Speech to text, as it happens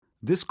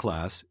This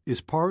class is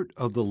part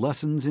of the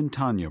Lessons in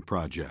Tanya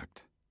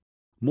project.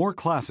 More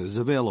classes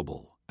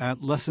available at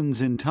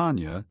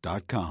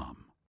lessonsintanya.com.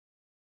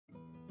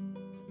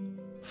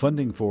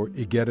 Funding for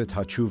Igeret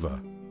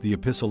HaTshuva, the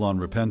Epistle on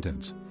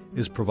Repentance,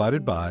 is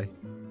provided by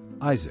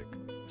Isaac,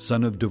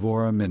 son of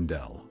Devorah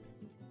Mindel.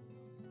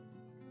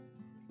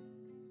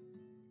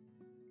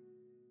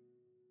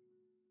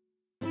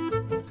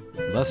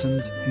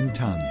 Lessons in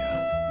Tanya.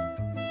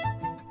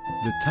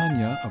 The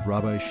Tanya of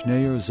Rabbi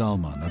Schneur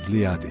Zalman of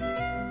Liadi,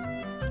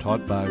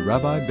 taught by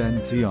Rabbi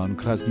Ben Zion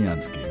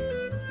Krasniansky.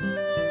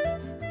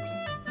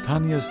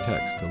 Tanya's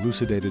text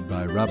elucidated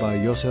by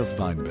Rabbi Yosef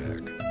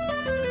Weinberg.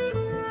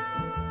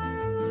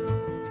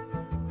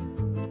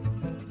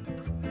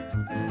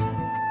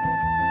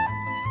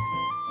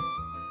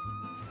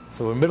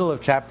 So we're in the middle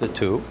of chapter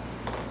 2,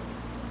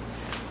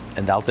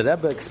 and the Alter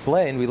Rebbe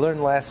explained, we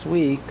learned last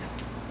week,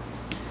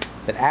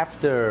 that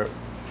after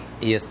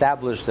he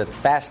established that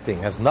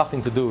fasting has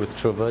nothing to do with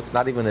tshuva, it's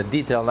not even a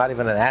detail, not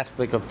even an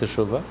aspect of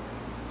teshuva.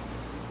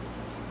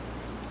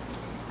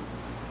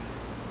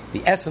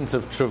 The essence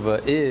of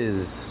tshuva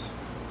is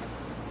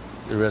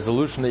the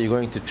resolution that you're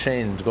going to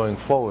change going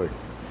forward.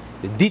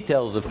 The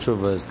details of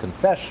tshuva is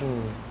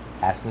confession,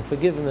 asking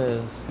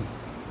forgiveness,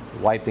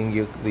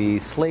 wiping the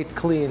slate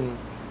clean,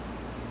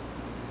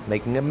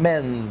 making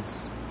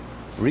amends,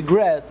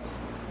 regret.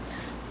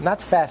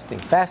 Not fasting.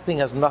 Fasting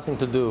has nothing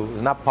to do,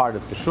 it's not part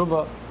of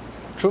teshuva.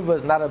 Tshuva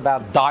is not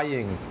about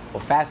dying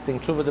or fasting.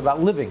 Tshuva is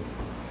about living.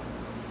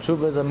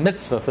 Tshuva is a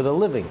mitzvah for the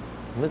living.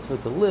 It's a mitzvah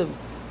to live.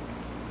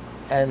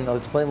 And I'll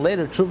explain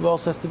later, tshuva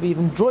also has to be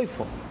even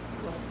joyful.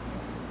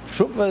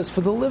 Tshuva is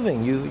for the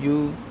living.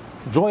 You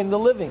join the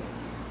living.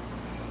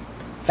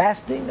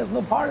 Fasting is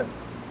no part of it.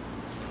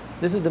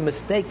 This is the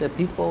mistake that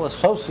people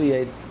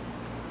associate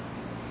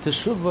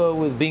teshuva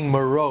with being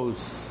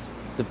morose,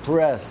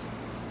 depressed,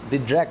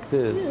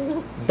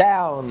 dejected,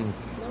 down,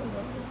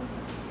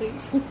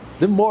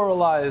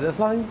 demoralized. That's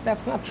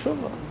not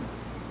tshuva.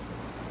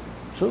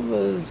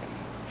 Tshuva is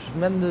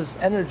tremendous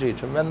energy,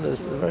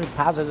 very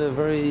positive,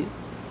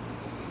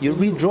 you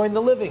rejoin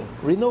the living,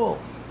 renewal,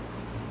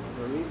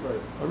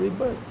 a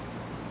rebirth,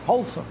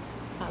 wholesome,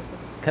 positive.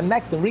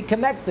 Connecting,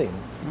 reconnecting,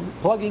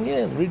 plugging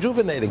in,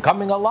 rejuvenating,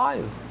 coming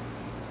alive.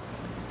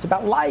 It's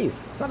about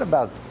life. It's not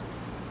about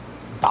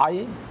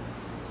dying,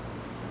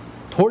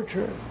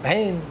 torture,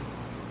 pain,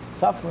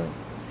 suffering.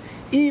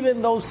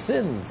 Even those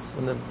sins,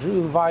 when a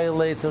Jew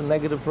violates a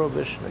negative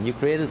prohibition, and you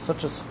created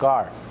such a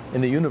scar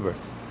in the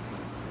universe,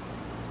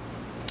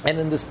 and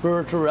in the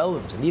spiritual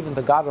realms, and even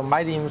the God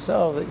Almighty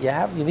Himself,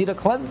 you need a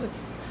cleansing.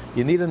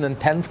 You need an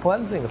intense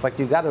cleansing. It's like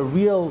you got a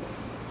real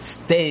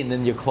stain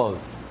in your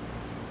clothes.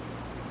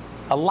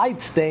 A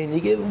light stain, you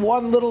give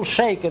one little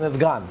shake and it's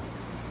gone.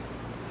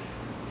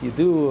 You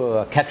do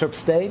a ketchup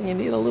stain, you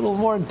need a little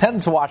more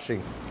intense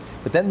washing.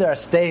 But then there are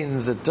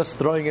stains that just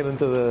throwing it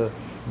into the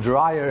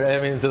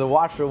into the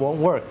washer won't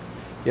work.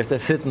 You have to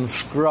sit and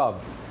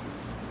scrub.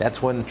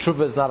 That's when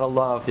tshuva is not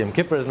enough, Yom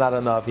Kippur is not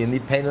enough, you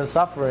need pain and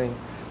suffering.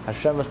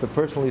 Hashem has to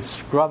personally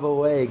scrub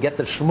away, get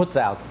the schmutz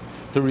out,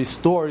 to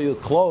restore your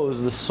clothes,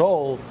 the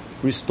soul,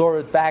 restore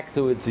it back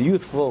to its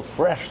youthful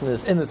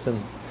freshness,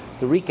 innocence.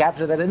 To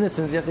recapture that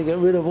innocence, you have to get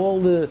rid of all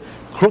the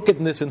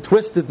crookedness and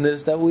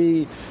twistedness that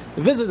we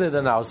visited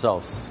in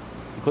ourselves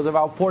because of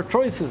our poor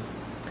choices.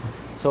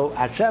 So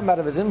Hashem, out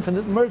of His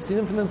infinite mercy,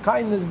 infinite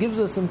kindness, gives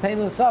us some pain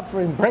and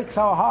suffering, breaks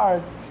our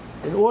heart,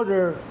 in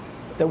order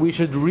that we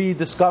should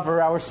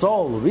rediscover our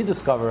soul,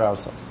 rediscover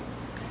ourselves.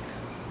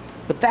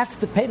 But that's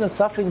the pain and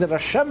suffering that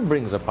Hashem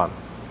brings upon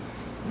us.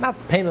 Not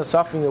pain and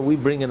suffering that we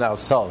bring in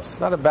ourselves.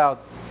 It's not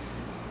about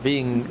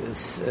being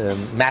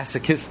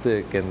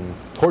masochistic and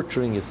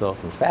torturing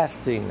yourself and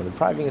fasting and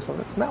depriving yourself.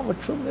 That's not what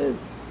tshuva is.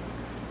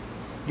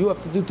 You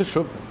have to do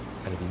teshuva.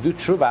 And if you do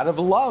teshuva out of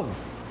love,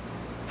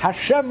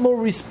 Hashem will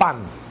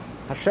respond.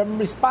 Hashem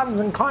responds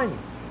in kind.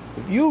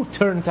 If you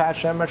turn to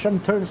Hashem, Hashem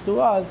turns to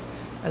us,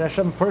 and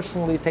Hashem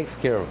personally takes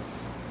care of us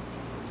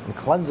and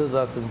cleanses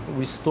us and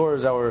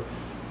restores our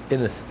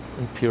innocence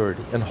and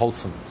purity and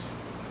wholesomeness.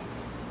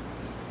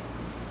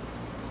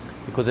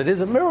 Because it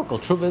is a miracle.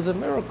 Tshuva is a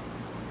miracle.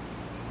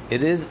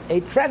 It is a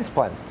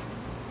transplant.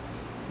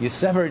 You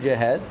severed your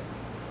head.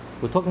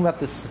 We're talking about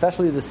this,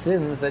 especially the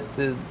sins that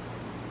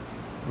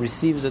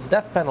receives a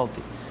death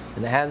penalty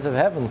in the hands of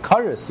heaven.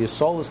 Karis, your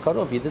soul is cut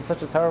off. You did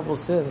such a terrible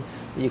sin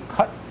that you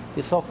cut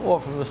yourself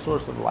off from the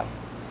source of life.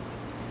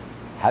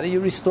 How do you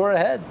restore a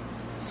head?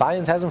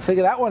 Science hasn't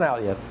figured that one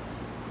out yet.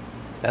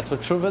 That's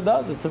what tshuva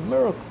does. It's a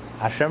miracle.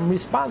 Hashem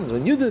responds.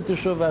 When you do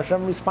teshuva,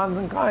 Hashem responds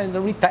in kind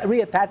and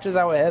reattaches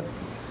our head.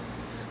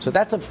 So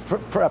that's a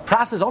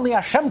process only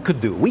Hashem could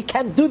do. We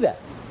can't do that.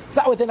 It's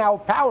not within our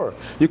power.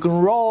 You can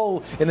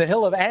roll in a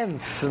hill of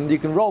ants and you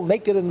can roll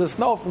naked in the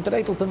snow from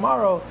today till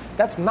tomorrow.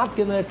 That's not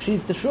going to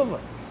achieve teshuva.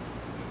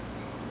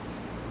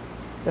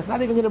 That's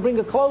not even going to bring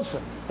it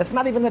closer. That's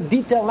not even a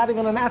detail, not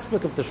even an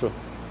aspect of teshuva.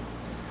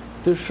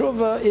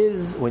 Teshuva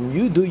is when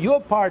you do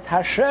your part,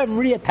 Hashem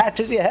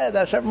reattaches your head,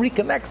 Hashem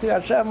reconnects you,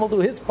 Hashem will do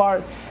His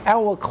part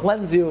and will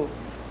cleanse you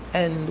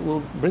and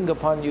will bring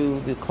upon you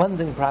the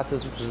cleansing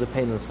process, which is the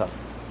pain and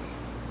suffering.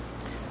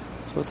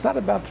 So it's not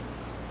about tshuva.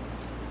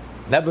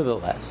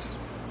 Nevertheless,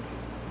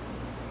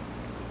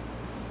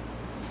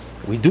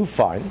 we do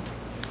find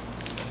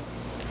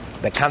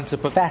the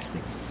concept of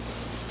fasting.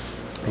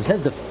 He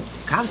says the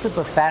concept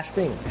of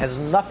fasting has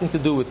nothing to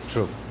do with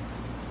tshuva.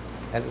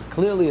 As is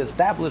clearly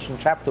established in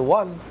chapter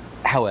 1,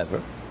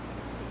 however,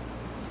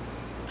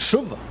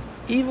 tshuva,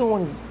 even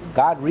when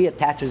God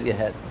reattaches your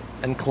head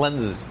and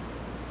cleanses you,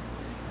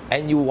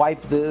 and you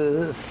wipe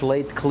the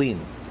slate clean,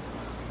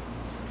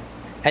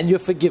 and you're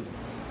forgiven,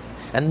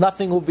 and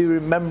nothing will be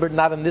remembered,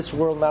 not in this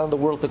world, not in the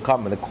world to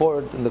come, in the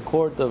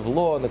court of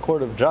law, in the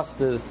court of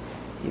justice,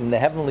 in the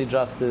heavenly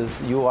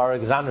justice, you are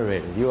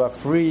exonerated, you are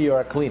free, you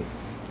are clean.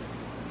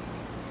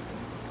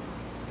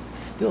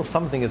 Still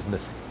something is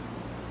missing.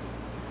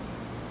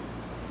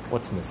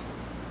 What's missing?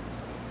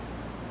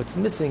 What's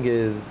missing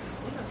is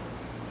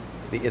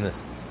the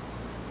innocence,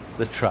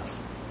 the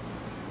trust.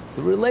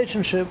 The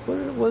relationship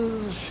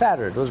was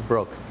shattered, was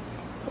broken.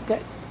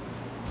 Okay.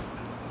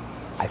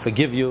 I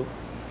forgive you.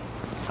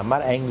 I'm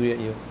not angry at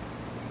you.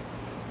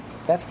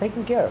 That's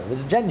taken care of.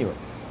 It's genuine.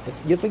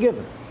 You're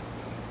forgiven.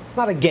 It's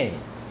not a game.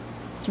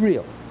 It's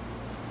real.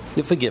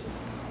 You're forgiven.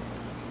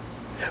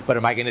 But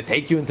am I going to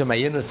take you into my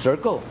inner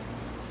circle?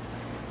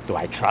 Do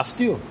I trust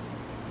you?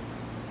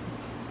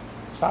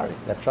 Sorry,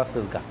 that trust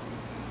is gone.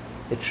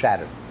 It's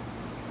shattered.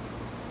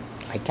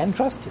 I can't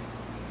trust you.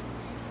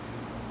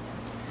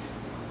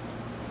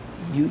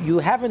 You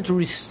haven't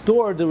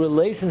restored the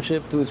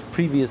relationship to its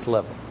previous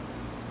level.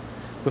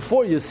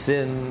 Before you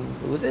sinned,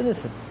 it was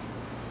innocence.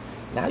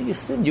 Now you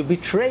sinned, you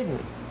betrayed me.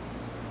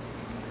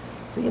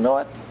 So you know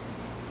what?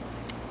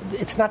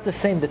 It's not the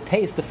same. The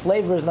taste, the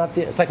flavor is not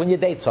there. It's like when you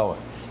date someone.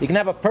 You can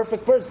have a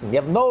perfect person.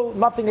 You have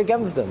nothing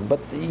against them, but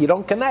you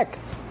don't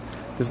connect.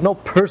 There's no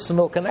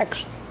personal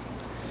connection.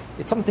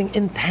 It's something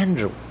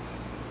intangible,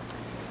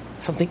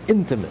 something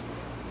intimate.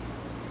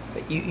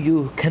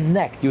 You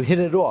connect, you hit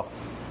it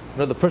off. You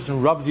know, the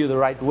person rubs you the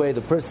right way.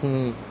 The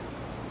person,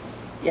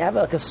 you have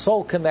like a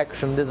soul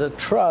connection. There's a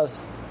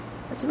trust.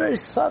 It's very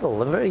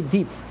subtle and very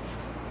deep.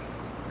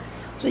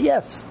 So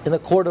yes, in a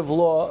court of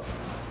law,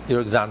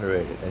 you're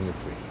exonerated and you're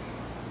free.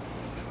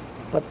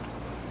 But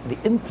the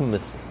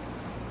intimacy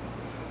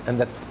and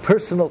that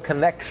personal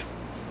connection,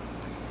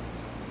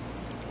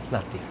 it's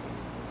not there.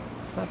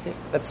 It's not there.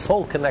 That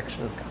soul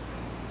connection is gone.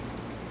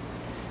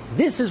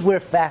 This is where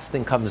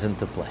fasting comes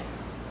into play.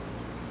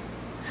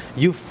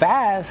 You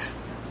fast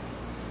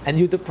and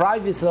you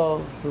deprive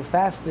yourself through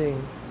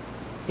fasting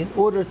in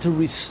order to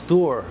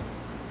restore.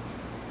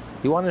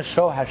 You want to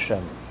show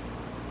Hashem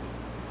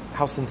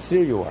how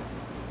sincere you are.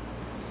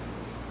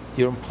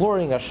 You're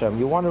imploring Hashem.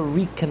 You want to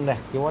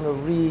reconnect. You want to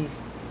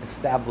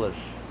re-establish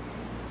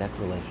that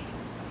relationship.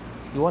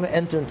 You want to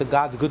enter into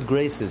God's good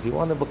graces. You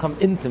want to become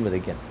intimate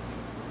again.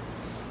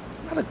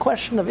 Not a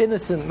question of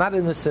innocent, not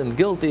innocent,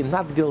 guilty,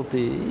 not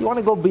guilty. You want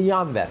to go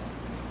beyond that.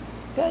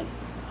 Okay?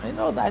 I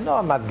know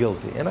I'm not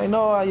guilty, and I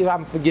know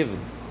I'm forgiven.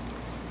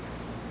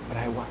 But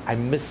I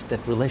miss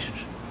that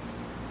relationship.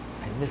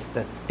 I miss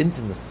that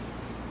intimacy.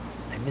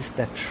 I miss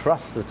that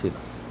trust between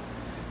us.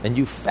 And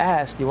you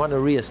fast, you want to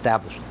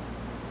reestablish it.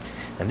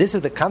 And this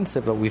is the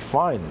concept that we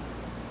find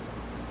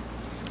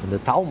in the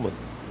Talmud.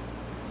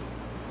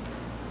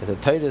 The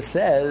Torah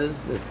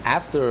says that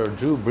after a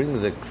Jew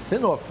brings a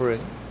sin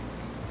offering,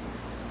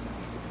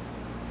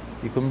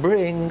 you can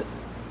bring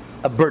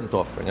a burnt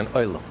offering, an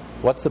oila.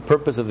 What's the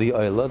purpose of the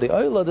oila? The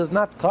oila does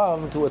not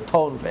come to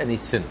atone for any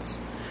sins.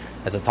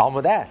 As the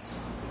Talmud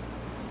asks,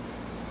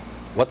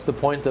 what's the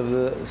point of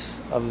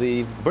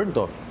the burnt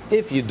offering?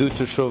 If you do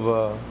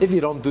teshuvah, if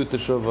you don't do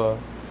teshuvah,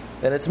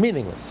 then it's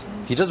meaningless.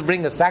 If you just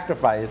bring a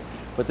sacrifice,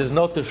 but there's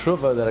no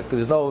teshuvah,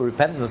 there's no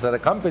repentance that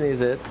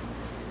accompanies it,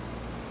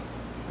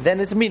 then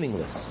it's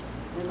meaningless.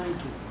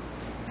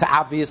 So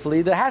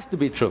obviously there has to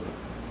be teshuvah.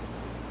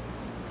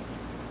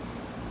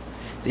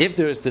 So if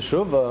there is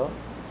teshuvah,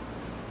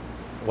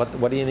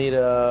 what do you need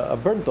a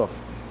burnt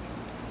offering?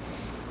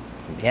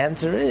 The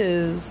answer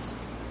is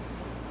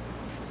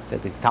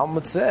that the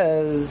Talmud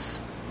says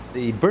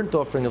the burnt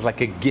offering is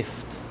like a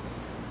gift.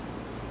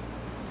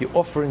 You're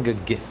offering a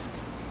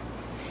gift.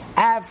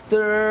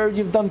 After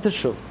you've done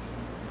teshuvah,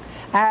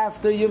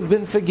 after you've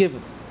been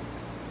forgiven,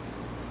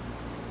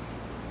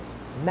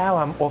 now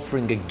I'm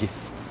offering a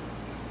gift.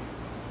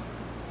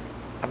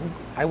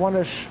 I want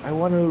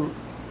to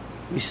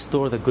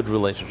restore the good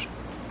relationship.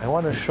 I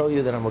want to show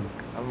you that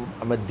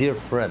I'm a dear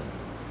friend.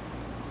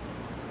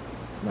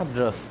 It's not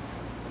just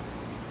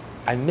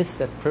I miss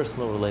that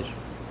personal relationship.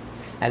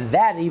 And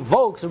that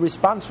evokes a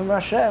response from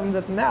Hashem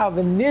that now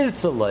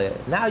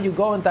you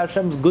go into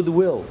Hashem's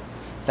goodwill,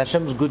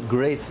 Hashem's good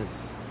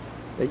graces.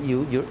 That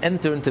you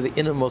enter into the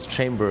innermost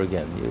chamber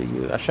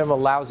again. Hashem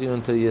allows you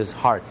into His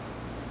heart.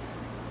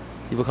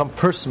 You become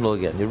personal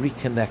again. You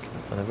reconnect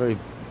on a very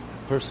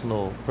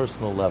personal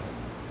level.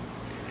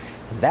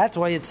 And that's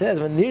why it says,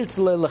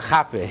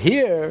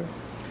 here,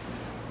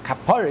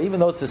 kapara, even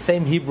though it's the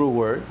same Hebrew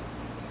word,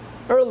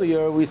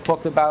 Earlier, we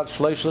talked about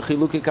Shlosh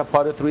Chiluki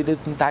Kapara, 3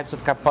 different types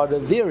of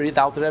Kapara. There,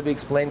 the Alter Rebbe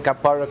explained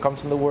Kapara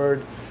comes from the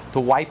word to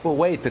wipe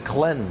away, to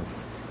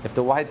cleanse. You have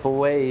to wipe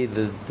away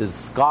the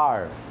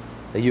scar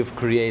that you've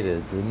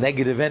created, the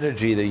negative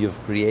energy that you've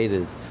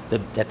created.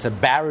 That's a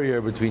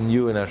barrier between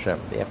you and Hashem.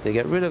 You have to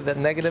get rid of that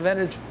negative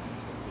energy.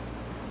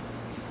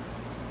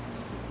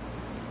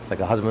 It's like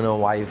a husband and a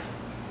wife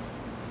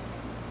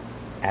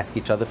ask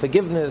each other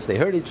forgiveness. They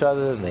hurt each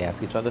other, and they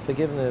ask each other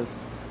forgiveness.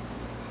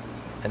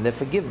 And they're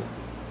forgiven.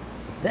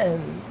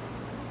 Then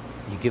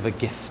you give a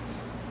gift.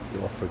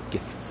 You offer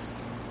gifts.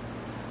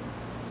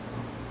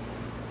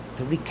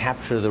 To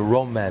recapture the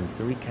romance,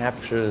 to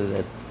recapture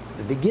the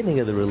beginning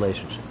of the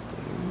relationship.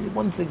 To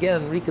once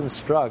again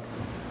reconstruct,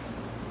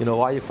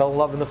 why you fell in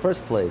love in the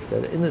first place.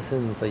 That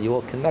innocence, that you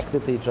all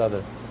connected to each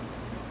other.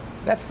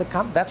 That's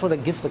what a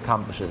gift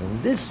accomplishes.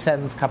 In this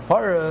sense,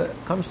 kapara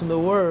comes from the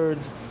word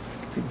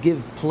to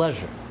give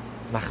pleasure.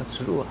 Nachas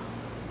ruach.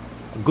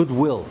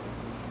 Goodwill.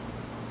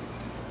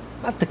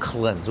 Not to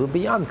cleanse. We're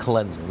beyond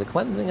cleansing. The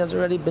cleansing has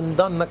already been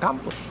done and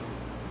accomplished.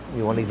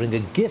 You want to bring a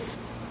gift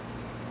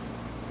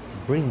to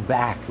bring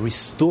back,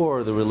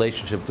 restore the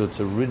relationship to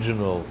its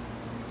original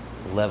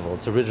level,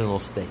 its original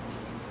state.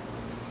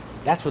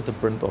 That's what the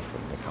burnt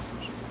offering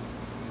accomplished.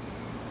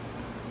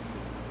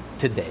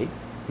 Today,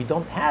 we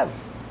don't have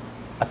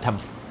a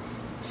temple,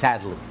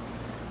 sadly.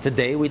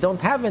 Today, we don't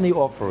have any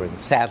offering,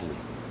 sadly.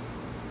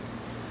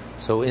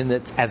 So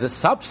as a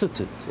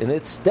substitute, in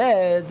its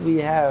stead, we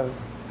have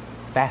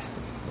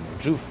fasting. When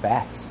a Jew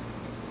fasts,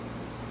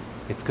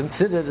 it's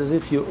considered as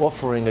if you're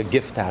offering a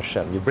gift to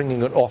Hashem. You're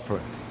bringing an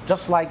offering.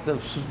 Just like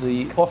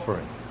the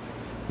offering.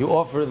 You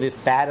offer the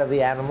fat of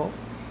the animal.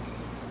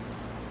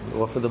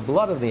 You offer the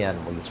blood of the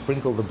animal. You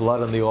sprinkle the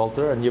blood on the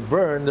altar and you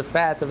burn the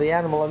fat of the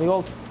animal on the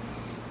altar.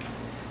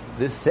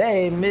 The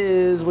same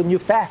is when you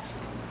fast.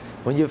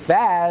 When you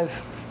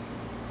fast,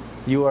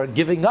 you are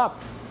giving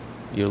up.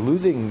 You're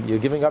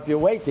giving up your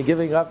weight. You're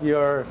giving up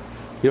your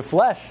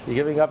flesh, you're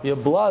giving up your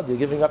blood, you're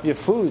giving up your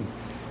food,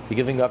 you're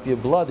giving up your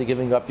blood, you're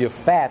giving up your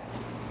fat,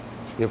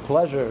 your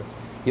pleasure.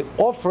 You're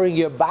offering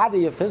your body,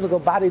 your physical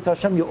body to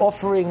Hashem. You're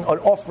offering an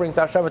offering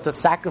to Hashem. It's a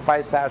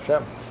sacrifice to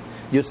Hashem.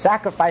 You're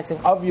sacrificing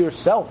of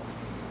yourself,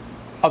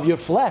 of your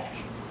flesh,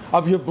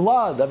 of your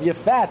blood, of your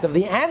fat, of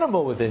the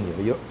animal within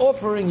you. You're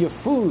offering your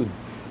food,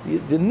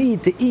 the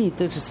need to eat,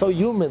 which is so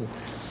human.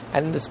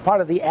 And it's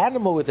part of the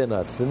animal within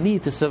us, the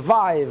need to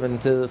survive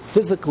and to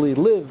physically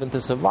live and to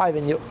survive.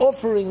 And you're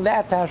offering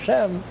that to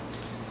Hashem,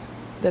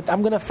 that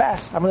I'm going to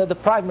fast. I'm going to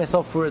deprive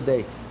myself for a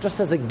day. Just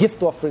as a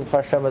gift offering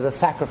for Hashem, as a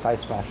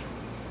sacrifice for Hashem.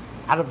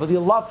 Out of your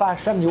love for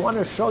Hashem, you want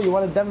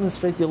to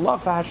demonstrate your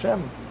love for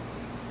Hashem.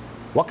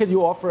 What could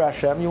you offer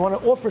Hashem? You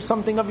want to offer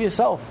something of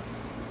yourself.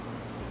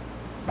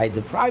 By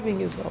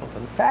depriving yourself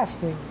and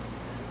fasting,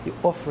 you're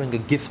offering a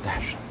gift to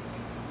Hashem.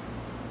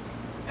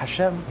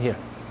 Hashem, here.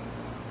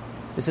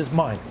 This is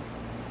mine,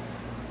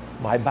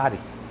 my body,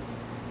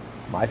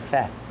 my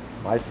fat,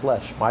 my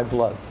flesh, my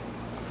blood.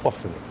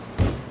 Offering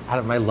it out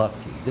of my love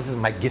to you. This is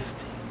my gift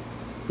to you.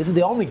 This is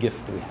the only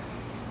gift we have.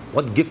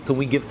 What gift can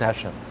we give to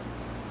Hashem?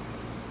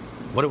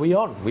 What do we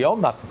own? We own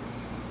nothing.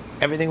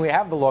 Everything we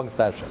have belongs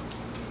to Hashem.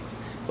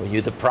 When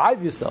you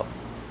deprive yourself,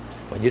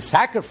 when you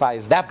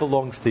sacrifice, that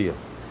belongs to you.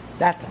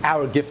 That's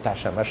our gift to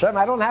Hashem. Hashem,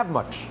 I don't have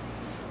much.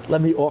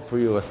 Let me offer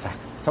you a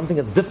sacrifice. Something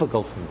that's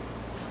difficult for me,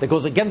 that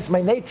goes against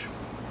my nature.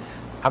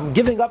 I'm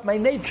giving up my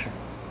nature.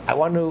 I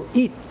want to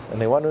eat,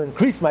 and I want to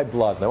increase my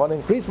blood, and I want to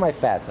increase my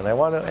fat,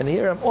 and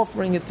here I'm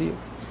offering it to you.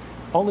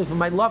 Only for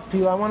my love to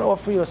you, I want to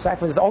offer you a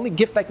sacrifice. It's the only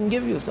gift I can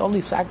give you. It's the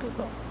only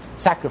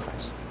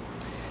sacrifice.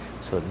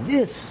 So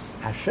this,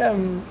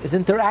 Hashem is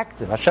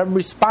interactive. Hashem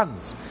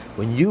responds.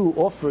 When you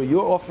offer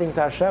your offering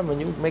to Hashem, when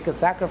you make a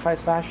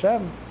sacrifice for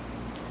Hashem,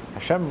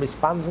 Hashem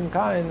responds in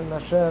kind, and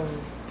Hashem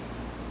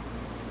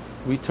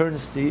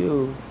returns to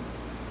you.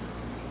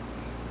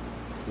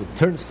 It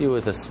turns to you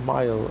with a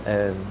smile,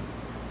 and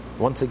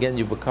once again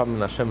you become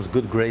in Hashem's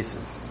good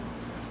graces,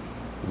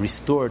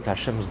 restored to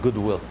Hashem's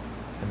goodwill,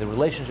 and the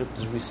relationship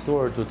is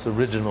restored to its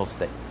original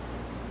state.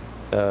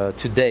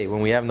 Today,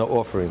 when we have no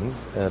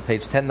offerings,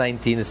 page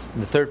 1019 is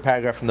the third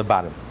paragraph from the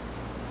bottom.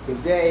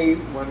 Today,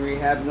 when we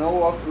have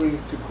no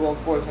offerings to call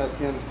forth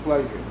Hashem's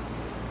pleasure,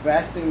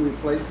 fasting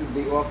replaces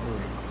the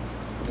offering.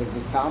 As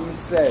the Talmud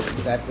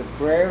says, that the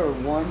prayer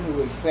of one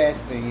who is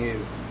fasting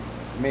is,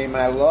 may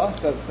my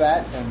loss of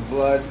fat and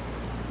blood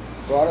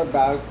brought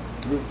about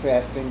through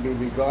fasting be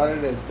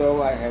regarded as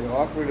though I had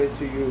offered it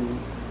to you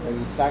as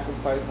a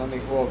sacrifice on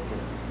the altar.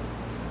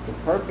 The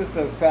purpose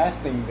of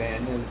fasting,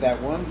 then, is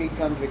that one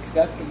becomes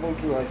acceptable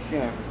to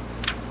Hashem,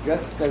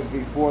 just as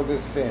before the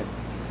sin.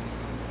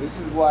 This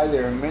is why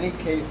there are many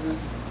cases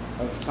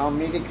of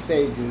Talmudic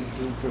sages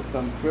who, for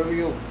some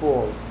trivial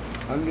fault,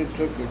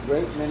 undertook a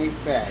great many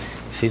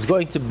fasts. So he's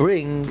going to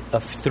bring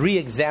 3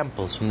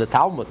 examples from the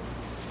Talmud.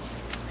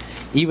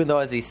 Even though,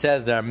 as he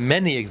says, there are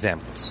many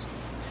examples.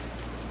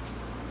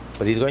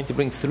 But he's going to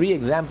bring 3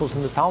 examples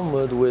from the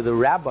Talmud where the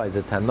rabbis,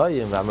 the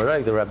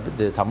Tanoim,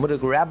 the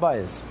Talmudic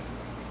rabbis,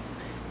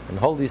 and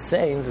holy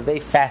saints, they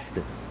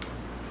fasted.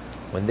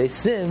 When they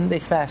sinned, they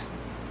fasted.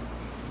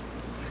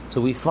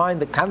 So we find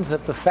the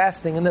concept of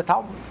fasting in the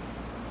Talmud.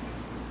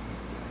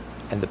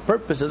 And the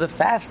purpose of the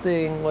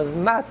fasting was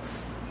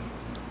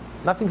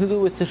nothing to do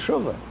with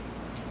teshuvah.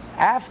 It's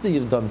after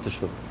you've done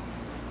teshuvah.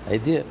 The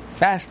idea,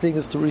 fasting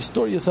is to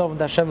restore yourself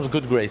into Hashem's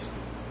good grace.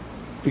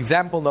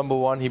 Example number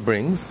 1 he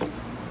brings.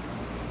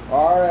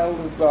 Our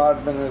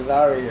Elazar ben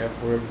Azariah,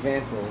 for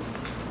example,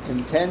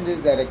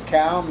 contended that a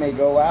cow may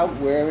go out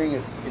wearing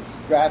its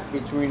strap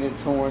between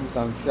its horns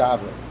on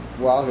Shabbat,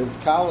 while his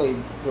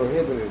colleagues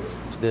prohibited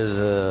it. There's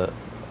a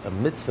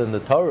mitzvah in the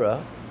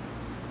Torah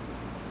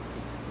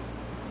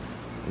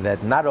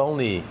that not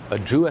only a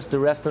Jew has to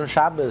rest on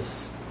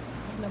Shabbos,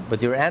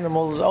 but your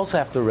animals also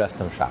have to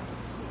rest on Shabbos.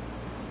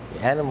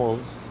 The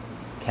animals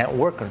can't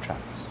work on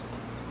Shabbos.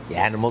 The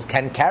animals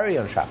can carry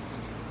on Shabbos.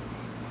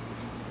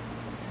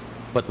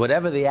 But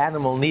whatever the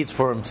animal needs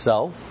for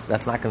himself,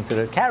 that's not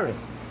considered carrying.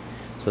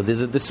 So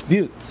there's a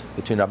dispute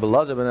between Rabbi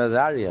Elazar ben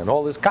Azariah and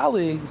all his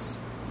colleagues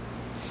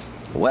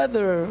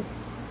whether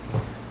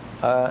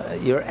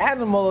your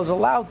animal is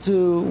allowed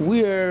to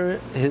wear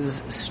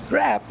his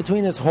strap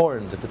between his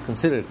horns, if it's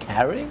considered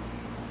carrying,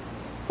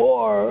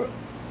 or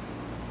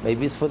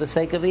maybe it's for the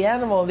sake of the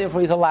animal and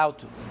therefore he's allowed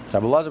to. So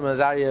Rabbi Elazar ben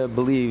Azariah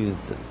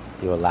believes that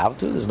you're allowed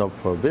to, there's no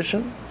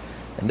prohibition,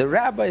 and the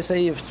rabbis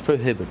say it's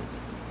prohibited.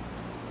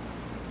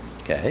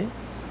 Okay.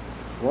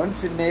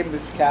 Once a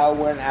neighbor's cow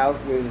went out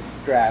with his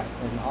strap,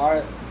 and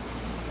our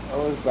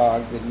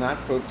Elazar did not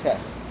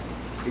protest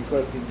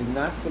because he did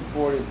not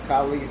support his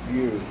colleague's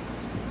view.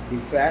 He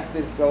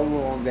fasted so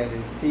long that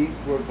his teeth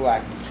were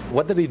blackened.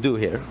 What did he do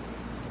here?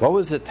 What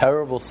was the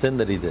terrible sin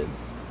that he did?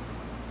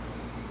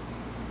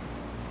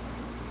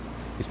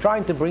 He's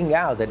trying to bring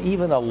out that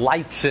even a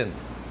light sin,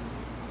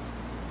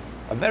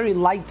 a very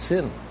light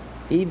sin,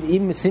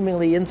 even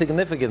seemingly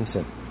insignificant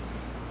sin,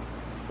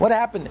 what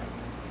happened there?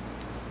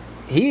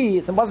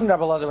 It wasn't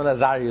Rabbi Elazar ben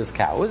Azariah's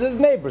cow, it was his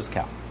neighbor's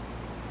cow.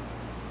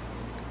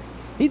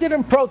 He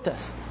didn't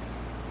protest.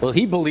 Well,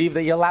 he believed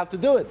that you're allowed to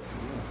do it.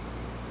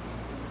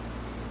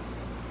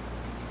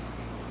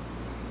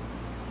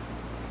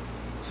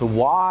 So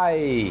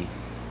why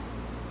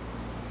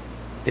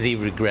did he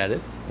regret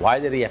it? Why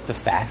did he have to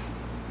fast?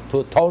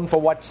 To atone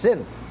for what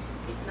sin?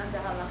 It's not the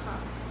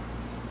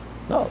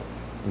halacha.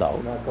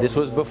 No. This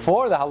was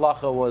before the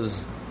halacha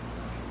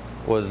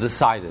was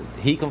decided.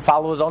 He can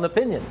follow his own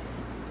opinion.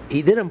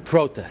 He didn't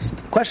protest.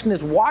 The question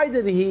is, why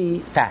did he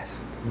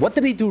fast? What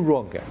did he do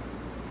wrong here?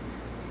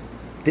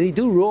 Did he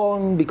do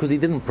wrong because he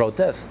didn't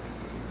protest?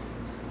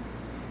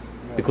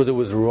 Because it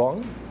was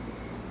wrong?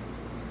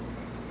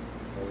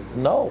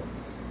 No.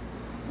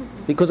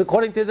 Because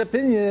according to his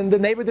opinion, the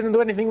neighbor didn't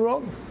do anything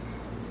wrong.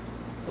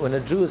 When a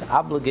Jew is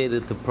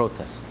obligated to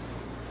protest,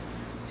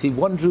 see,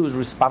 one Jew is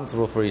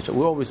responsible for each other.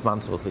 We're all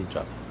responsible for each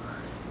other.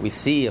 We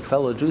see a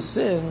fellow Jew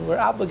sin, we're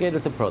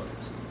obligated to protest.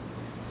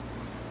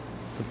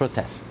 The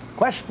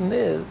question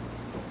is,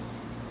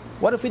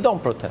 what if we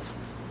don't protest?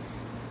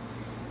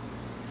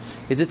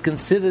 Is it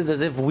considered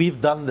as if we've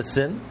done the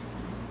sin?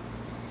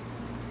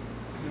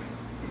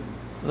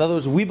 In other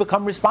words, we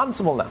become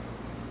responsible now.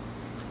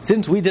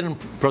 Since we didn't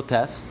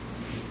protest,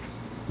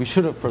 we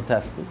should have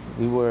protested.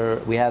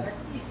 We had. But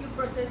if you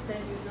protest,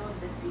 then you know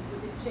that it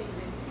wouldn't change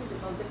anything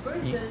about the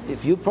person.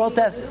 If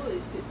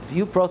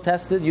you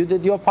protested, you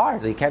did your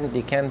part. You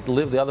can't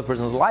live the other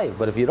person's life.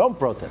 But if you don't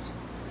protest,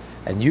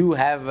 and you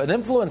have an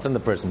influence on the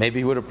person, maybe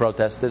he would have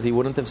protested, he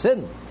wouldn't have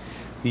sinned.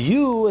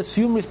 You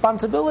assume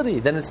responsibility.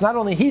 Then it's not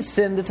only he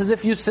sinned, it's as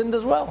if you sinned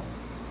as well.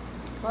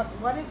 But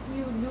what if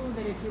you knew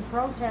that if you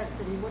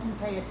protested he wouldn't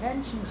pay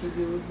attention to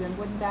you, then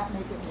wouldn't that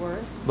make it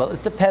worse? Well,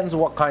 it depends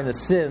what kind of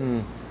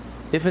sin.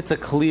 If it's a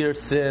clear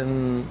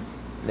sin,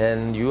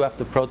 then you have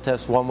to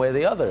protest one way or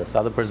the other. If the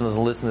other person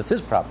doesn't listen, it's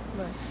his problem.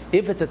 Right.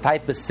 If it's a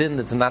type of sin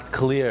that's not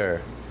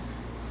clear,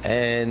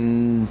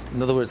 and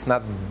in other words, it's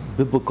not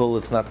biblical,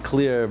 it's not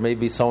clear,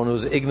 maybe someone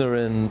who's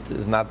ignorant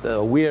is not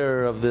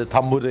aware of the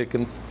Talmudic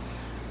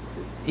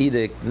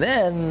edict,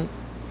 then,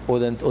 or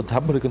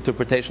Talmudic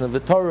interpretation of the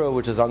Torah,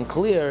 which is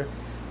unclear,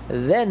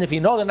 then if you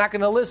know they're not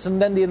going to listen,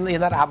 then you're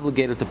not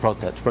obligated to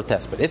protest.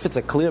 But if it's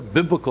a clear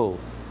biblical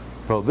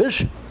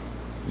prohibition,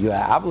 you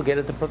are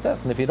obligated to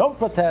protest. And if you don't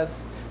protest,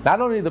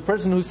 not only the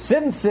person who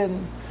sinned,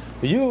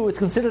 it's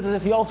considered as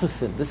if you also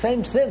sinned, the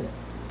same sin.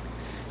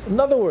 In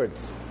other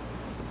words,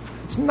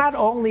 it's not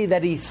only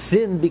that he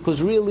sinned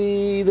because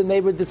really the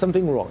neighbor did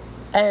something wrong,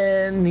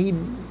 and he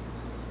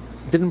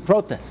didn't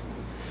protest.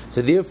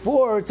 So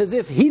therefore, it's as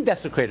if he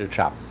desecrated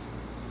Shabbos.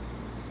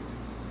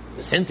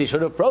 Since he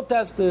should have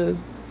protested,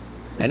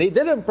 and he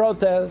didn't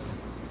protest,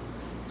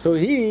 so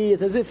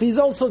it's as if he's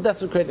also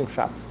desecrating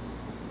Shabbos.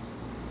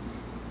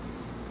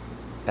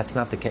 That's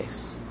not the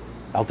case.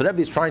 Alter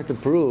Rebbe is trying to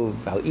prove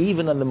how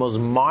even on the most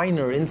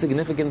minor,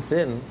 insignificant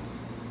sin,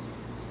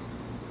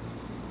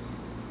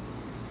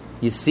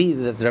 you see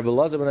that Rabbi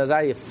Elazar ben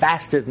Azariah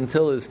fasted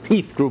until his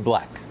teeth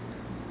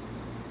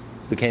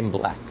became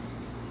black.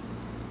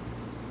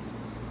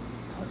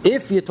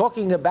 If you're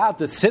talking about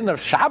the sin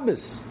of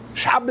Shabbos,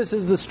 Shabbos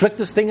is the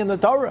strictest thing in the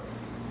Torah.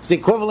 It's the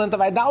equivalent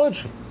of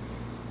idolatry.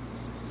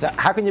 So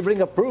how can you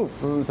bring a proof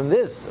from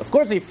this? Of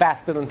course he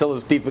fasted until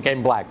his teeth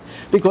became black.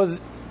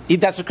 Because he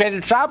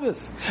desecrated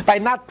Shabbos. By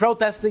not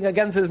protesting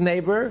against his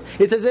neighbor,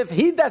 it's as if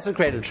he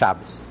desecrated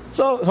Shabbos.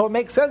 So it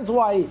makes sense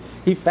why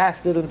he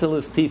fasted until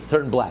his teeth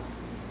turned black.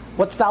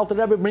 What's the Alter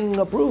Rebbe bringing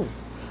a proof?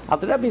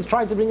 Alter Rebbe is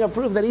trying to bring a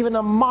proof that even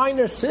a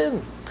minor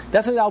sin,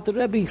 that's what Alter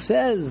Rebbe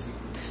says.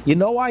 You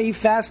know why he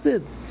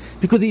fasted?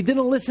 Because he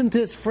didn't listen to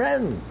his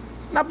friend.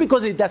 Not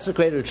because he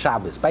desecrated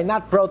Shabbos. By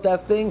not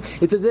protesting,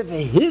 it's as if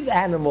his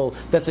animal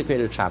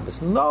desecrated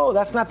Shabbos. No,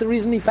 that's not the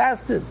reason he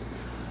fasted.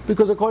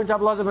 Because according to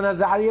Rabbi Elazar ben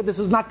Azariah, this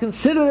was not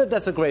considered a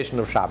desecration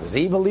of Shabbos.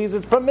 He believes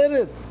it's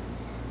permitted.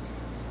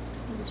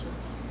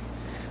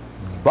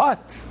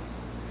 But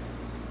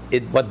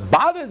what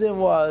bothered him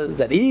was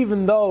that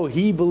even though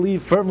he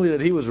believed firmly that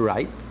he was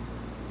right,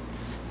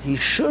 he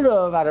should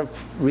have, out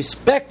of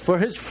respect for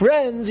his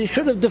friends, he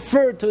should have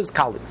deferred to his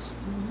colleagues.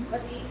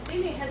 But he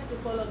still has to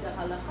follow the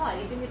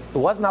halacha, even if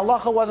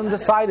Halacha wasn't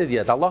decided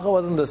yet. Halacha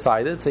wasn't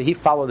decided, so he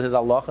followed his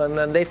halacha, and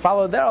then they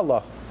followed their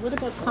halacha. What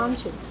about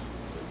conscience?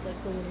 Is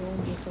that going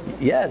on just a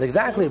little? Yeah,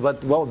 exactly.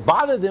 But what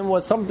bothered him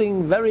was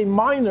something very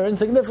minor,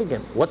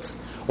 insignificant. What's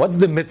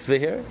the mitzvah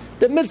here?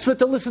 The mitzvah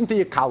to listen to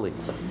your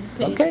colleagues.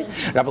 Okay?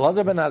 Rabbi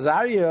Elazar ben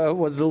Azariah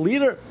was the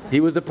leader. He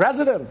was the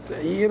president.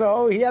 He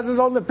has his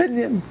own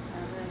opinion.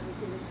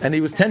 And he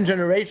was 10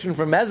 generations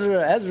from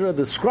Ezra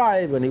the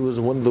scribe, and he was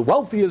one of the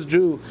wealthiest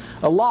Jew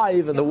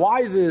alive and the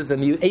wisest,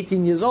 and he was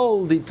 18 years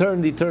old, he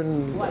turned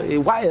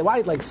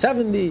white, like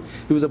 70,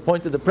 he was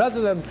appointed the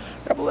president.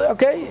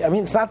 Okay, I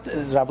mean, it's not,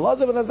 Rabbi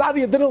Elazar ben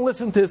Azariah didn't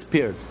listen to his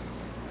peers.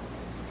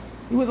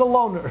 He was a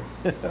loner.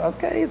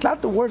 Okay, it's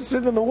not the worst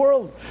sin in the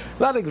world.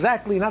 Not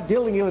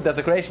dealing with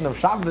desecration of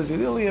Shabbos, you're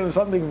dealing with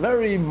something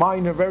very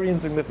minor, very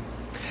insignificant.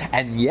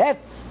 And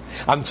yet,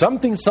 on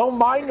something so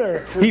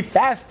minor, he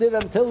fasted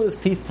until his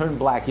teeth turned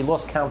black. He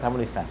lost count how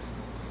many fasts.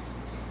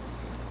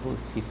 Until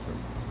his teeth turned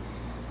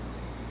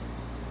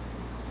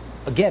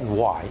black. Again,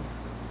 why?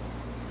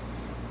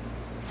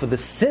 For the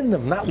sin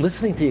of not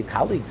listening to your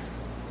colleagues.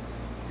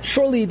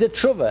 Surely he did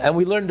tshuva. And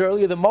we learned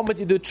earlier, the moment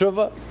you do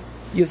tshuva,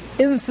 you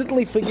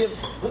instantly forgive.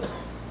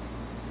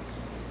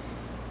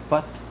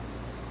 But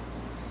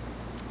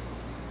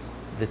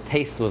the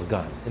taste was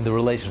gone in the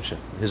relationship.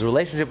 His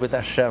relationship with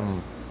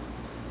Hashem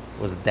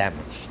was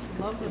damaged.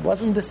 It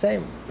wasn't the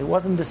same. It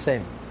wasn't the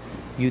same.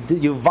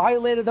 You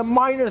violated a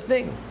minor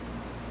thing.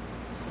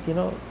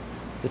 The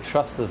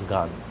trust is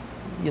gone.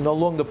 You're no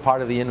longer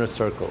part of the inner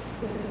circle.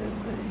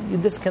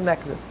 You're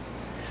disconnected.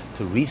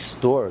 To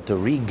restore, to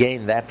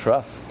regain that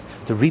trust,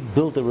 to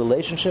rebuild the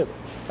relationship,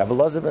 Rabbi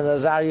Elazar ben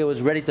Azariah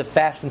was ready to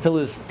fast until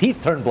his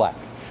teeth turned black,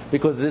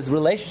 because his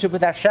relationship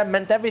with Hashem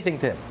meant everything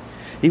to him.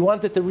 He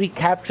wanted to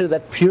recapture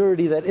that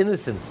purity, that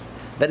innocence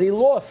that he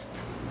lost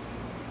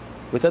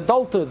with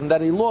adulthood, and that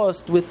he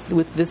lost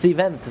with this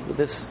event, with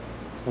this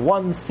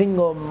one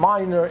single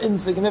minor,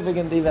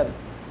 insignificant event.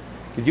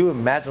 Could you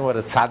imagine what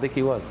a tzaddik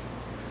he was?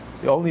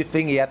 The only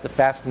thing he had to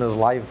fast in his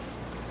life.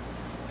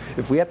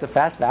 If we had to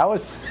fast for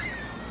hours,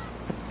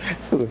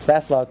 we would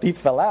fast till our teeth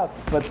fell out.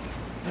 But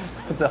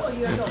all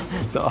year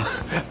long.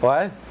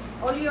 What?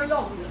 All year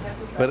long you have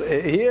to fast. But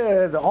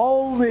here, the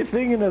only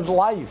thing in his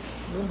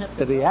life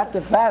that he had to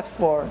fast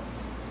for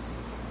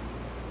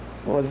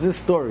was this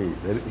story,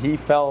 that he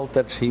felt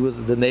that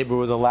the neighbor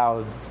was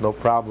allowed, no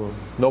problem,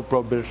 no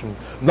prohibition,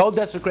 no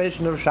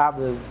desecration of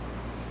Shabbos.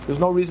 There's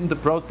no reason to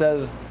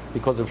protest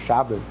because of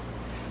Shabbos.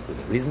 There's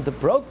a reason to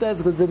protest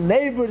because the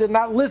neighbor did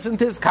not listen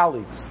to his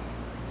colleagues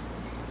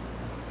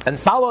and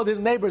followed his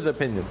neighbor's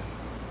opinion,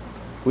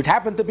 which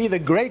happened to be the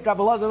great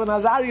Rabbi Elazar ben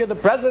Azariah, the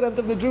president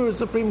of the Jewish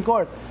Supreme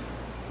Court.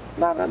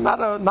 Not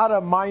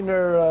a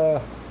minor...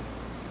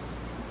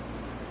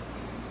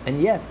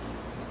 and yet,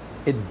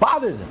 it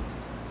bothered him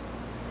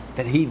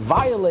that he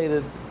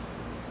violated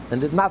and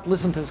did not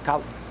listen to his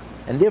colleagues.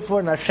 And therefore,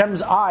 in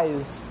Hashem's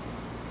eyes,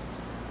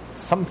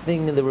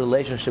 something in the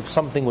relationship,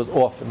 something was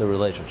off in the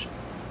relationship.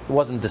 It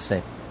wasn't the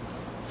same.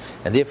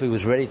 And therefore, he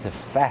was ready to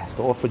fast,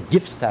 to offer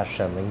gifts to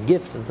Hashem, and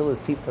gifts until his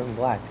teeth turned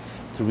black,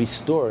 to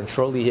restore, and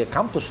surely he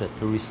accomplished it,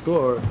 to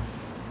restore,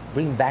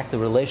 bring back the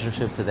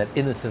relationship to that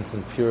innocence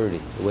and purity,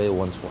 the way it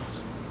once was.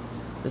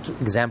 That's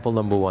example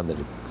number one that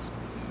he brings.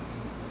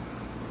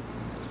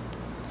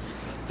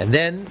 And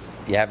then,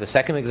 you have the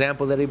second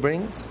example that he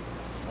brings.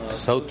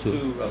 So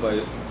too,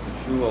 Rabbi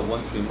Yeshua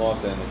once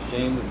remarked, "I am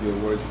ashamed of your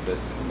words that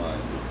Shema.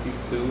 His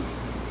teeth too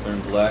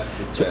turned black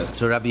with fast."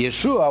 So Rabbi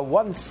Yeshua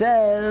once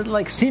said,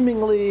 like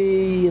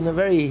seemingly in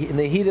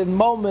a heated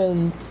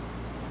moment,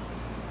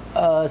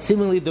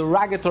 seemingly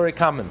derogatory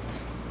comment,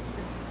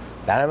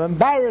 that I'm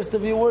embarrassed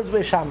of your words,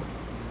 Beisham.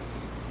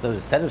 So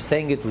instead of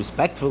saying it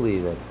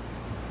respectfully that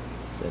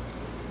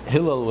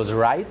Hillel was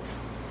right,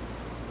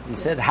 he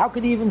said, how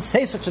could he even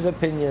say such an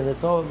opinion?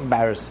 It's so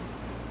embarrassing.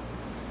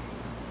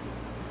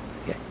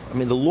 Yeah. I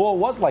mean, the law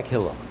was like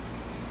Hillel.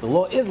 The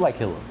law is like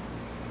Hillel.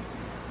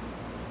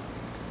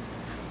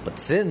 But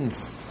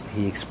since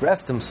he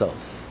expressed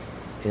himself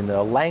in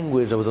a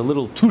language that was a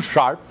little too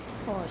sharp,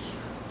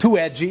 too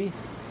edgy,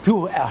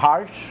 too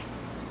harsh,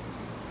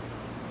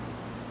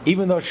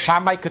 even though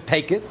Shammai could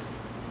take it,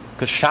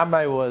 because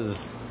Shammai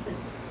was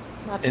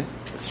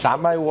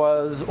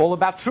all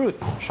about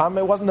truth.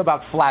 Shammai wasn't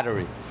about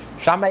flattery.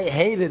 Shammai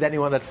hated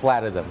anyone that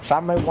flattered them.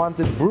 Shammai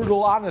wanted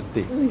brutal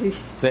honesty.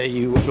 Say,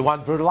 you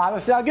want brutal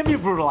honesty? I'll give you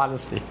brutal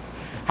honesty.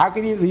 How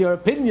can your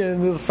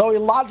opinion is so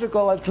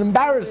illogical, it's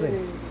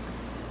embarrassing.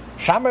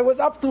 Shammai was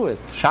up to it.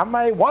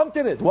 Shammai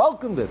wanted it,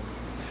 welcomed it.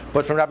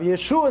 But from Rabbi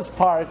Yeshua's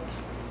part,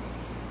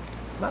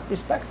 it's not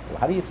respectful.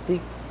 How do you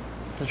speak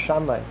to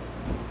Shammai?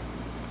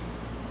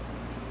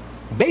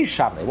 Beis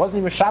Shammai, it wasn't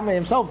even Shammai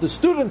himself, the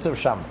students of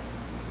Shammai.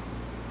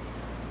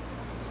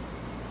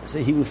 So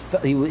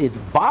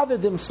it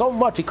bothered him so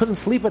much, he couldn't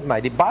sleep at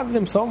night. It bothered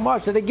him so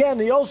much that again,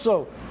 there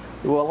were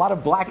a lot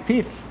of black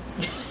teeth.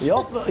 He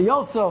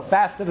also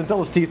fasted until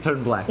his teeth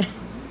turned black.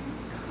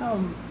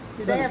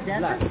 Did they have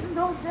dentists in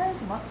those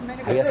days? It must have made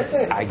a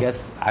difference. I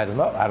guess, I don't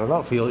know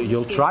if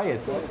you'll try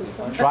it.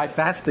 Try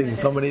fasting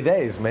so many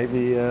days.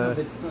 Maybe, I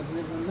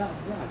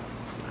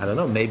don't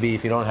know, maybe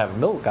if you don't have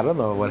milk, I don't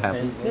know what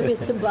happens. Maybe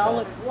it's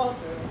symbolic,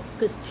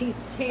 because teeth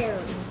tear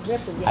and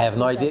rip. And I have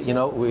no idea. You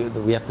know,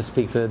 we have to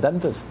speak to the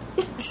dentist.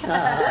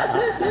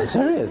 I'm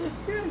serious.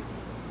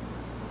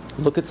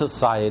 Look at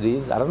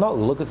societies. I don't know.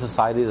 Look at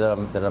societies that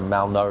are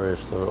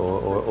malnourished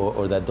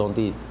or that don't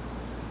eat.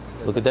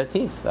 Look at their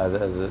teeth. Yeah, you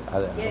lose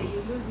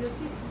your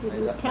teeth. You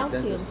lose My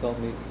calcium. dentist told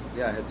me,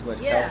 I had too much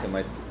calcium,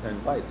 my teeth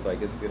turned white. So I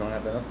guess if you don't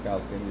have enough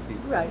calcium, your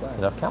teeth turn black.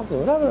 Enough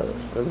calcium, whatever.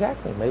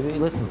 Exactly. Maybe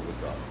listen.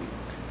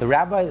 The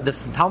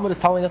Talmud is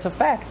telling us a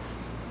fact.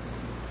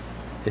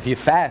 If you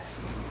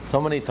fast so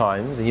many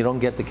times and you don't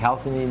get the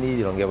calcium you need,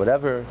 you don't get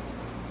whatever,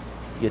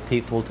 your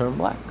teeth will turn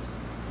black.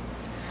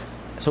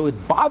 So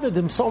it bothered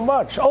him so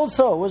much.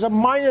 Also, it was a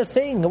minor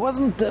thing. It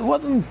wasn't.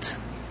 Because,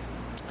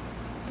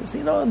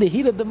 in the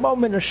heat of the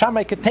moment, and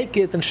Shammai could take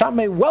it, and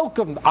Shammai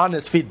welcomed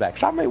honest feedback.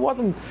 Shammai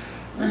wasn't.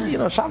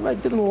 Shammai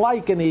didn't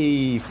like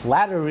any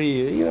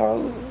flattery.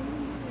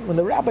 When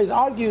the rabbis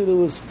argued, there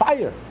was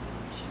fire,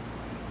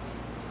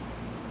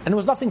 and it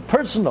was nothing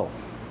personal.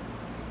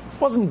 It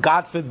wasn't,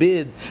 God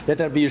forbid, that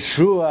there be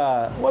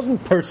Yeshua. It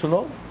wasn't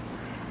personal.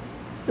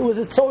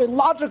 It's so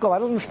illogical. I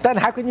don't understand.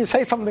 How can you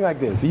say something like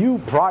this? You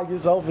pride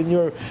yourself in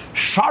your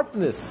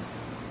sharpness.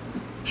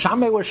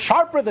 Shammai was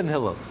sharper than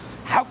Hillel.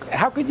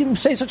 How could you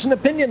say such an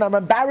opinion? I'm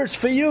embarrassed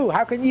for you.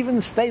 How can you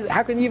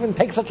even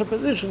take such a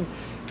position?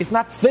 It's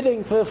not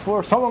fitting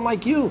for someone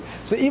like you.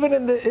 So even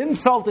in the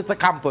insult, it's a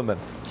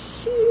compliment.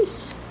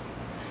 Jeez.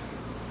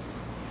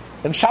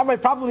 And Shammai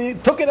probably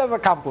took it as a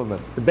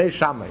compliment. The Beis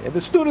Shammai, and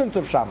the students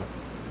of Shammai.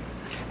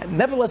 And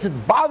nevertheless,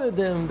 it bothered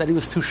him that he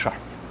was too sharp.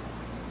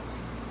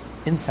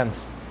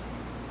 Insensitive.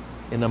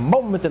 In a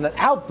moment, in an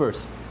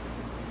outburst,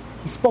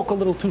 he spoke a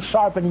little too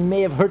sharp, and he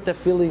may have hurt their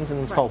feelings and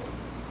insulted.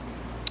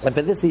 And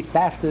for this he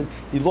fasted.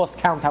 He lost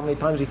count how many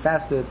times he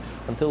fasted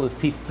until his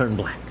teeth turned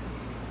black.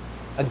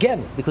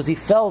 Again, because he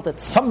felt that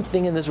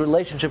something in his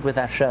relationship with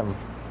Hashem,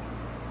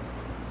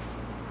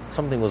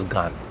 something was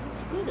gone.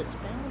 It's good, it's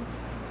balanced.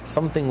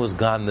 Something was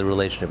gone in the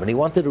relationship, and he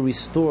wanted to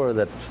restore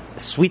that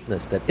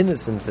sweetness, that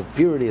innocence, that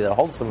purity, that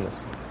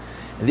wholesomeness.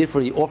 And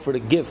therefore he offered a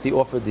gift, he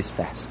offered this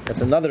fast.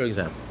 That's another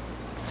example.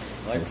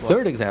 The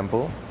third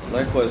example.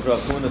 Likewise,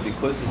 Rav Huna,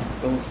 because his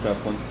film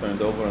strap once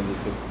turned over and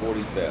they took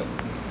 40 fasts.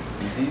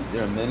 Indeed,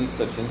 there are many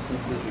such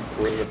instances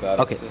recorded about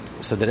Okay,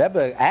 so the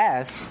Rebbe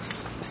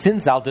asks,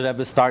 since the Alter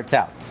Rebbe starts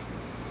out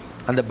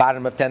on the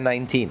bottom of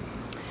 1019,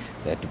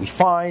 that we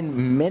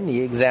find many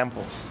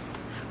examples.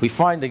 We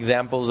find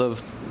examples of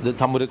the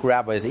Talmudic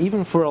rabbis,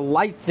 even for a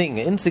light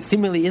thing,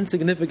 seemingly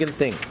insignificant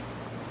thing,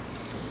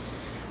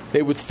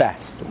 they would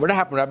fast. What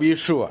happened, Rabbi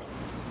Yeshua?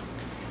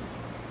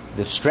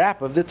 The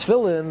strap of the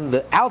tefillin,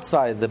 the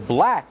outside, the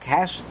black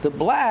has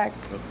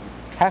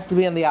to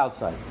be on the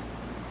outside.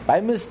 By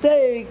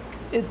mistake,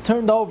 it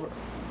turned over.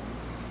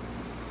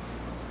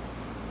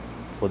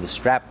 For the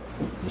strap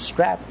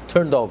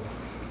turned over.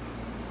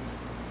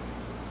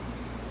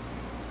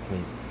 I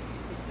mean,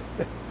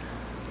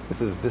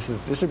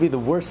 this should be the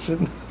worst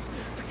sin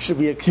we should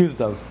be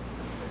accused of.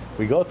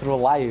 We go through a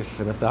life,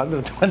 and after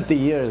 120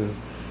 years,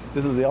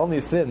 this is the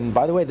only sin.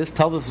 By the way, this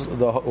tells us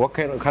what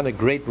kind of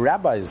great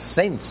rabbis,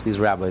 saints, these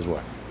rabbis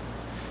were.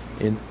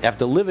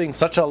 After living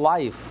such a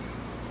life,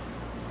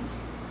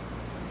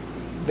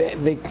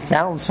 they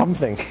found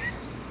something.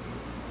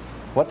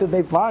 What did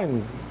they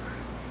find?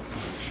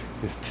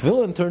 His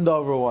tefillin turned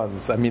over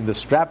once. I mean, the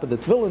strap of the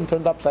tefillin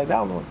turned upside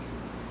down once.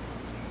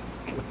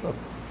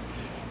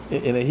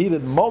 In a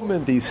heated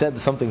moment, he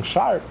said something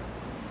sharp.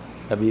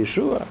 Rabbi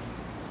Yeshua.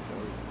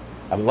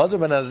 Rabbi Elazar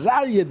ben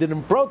Azariah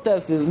didn't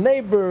protest his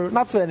neighbor,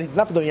 not for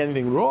doing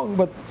anything wrong,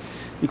 but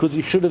because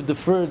he should have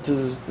deferred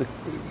to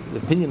the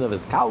opinion of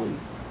his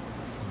colleagues,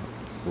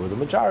 or the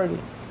majority.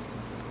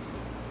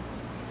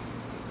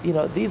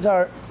 These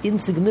are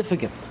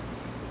insignificant.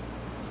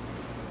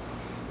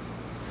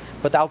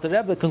 But the Alter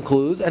Rebbe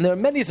concludes, and there are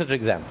many such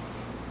examples.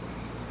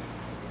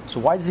 So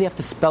why does he have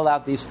to spell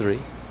out these three?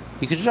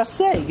 He could just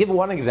give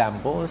one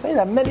example, and say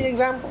there are many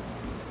examples.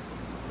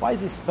 Why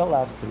does he spell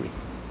out three?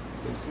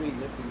 There's 3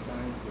 different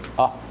times.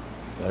 Oh,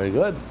 very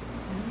good.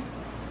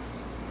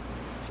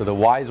 So the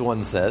wise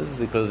one says,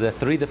 because there are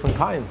 3 different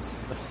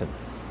kinds of sin.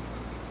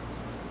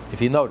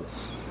 If you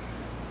notice,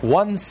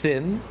 one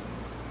sin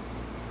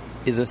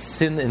is a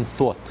sin in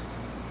thought.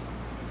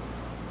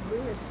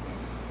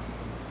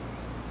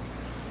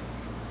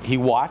 He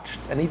watched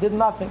and he did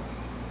nothing.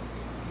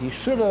 He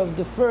should have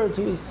deferred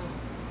to his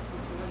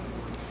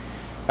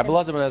Rabbi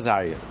Elazar ben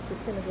Azariah. The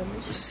sin of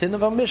omission. Sin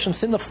of omission,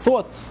 sin of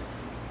thought.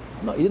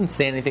 No, he didn't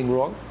say anything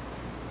wrong.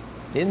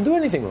 He didn't do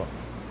anything wrong.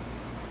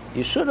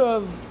 He should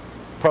have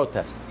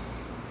protested.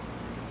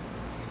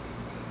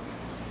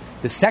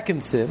 The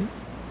second sin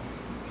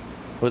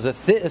was a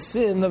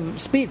sin of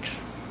speech.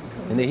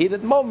 In the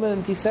heated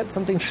moment, he said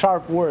something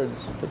sharp words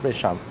to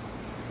Bresham.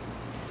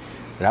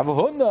 Rav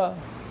Huna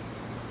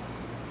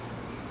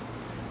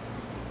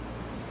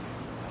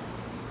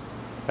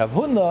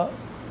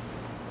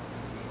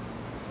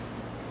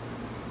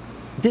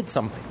did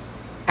something.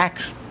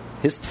 Action.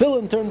 His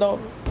tefillin turned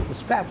over. The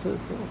straps of the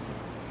tefillin.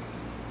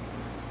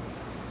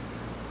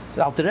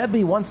 So Alter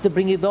Rebbe wants to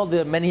bring, though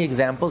there are many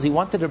examples, he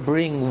wanted to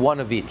bring one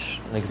of each.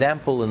 An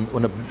example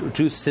when a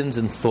Jew sins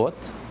in thought,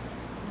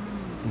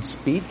 in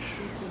speech,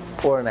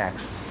 or in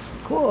action.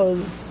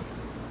 Because,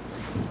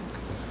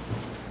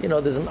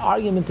 there's an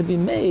argument to be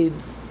made,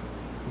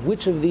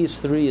 which of these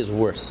 3 is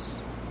worse?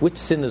 Which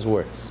sin is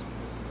worse?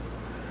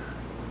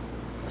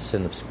 A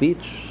sin of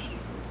speech,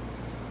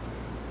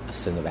 a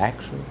sin of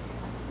action,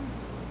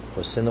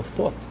 or a sin of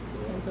thought?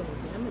 Depends on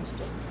the damage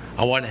done.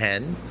 On one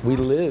hand, we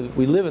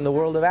live in the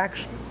world of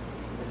action.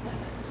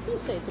 I still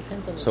say it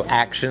depends on the So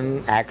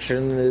damage.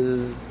 action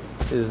is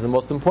the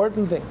most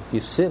important thing. If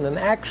you sin in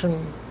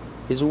action,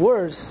 is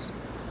worse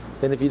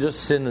than if you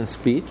just sin in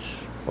speech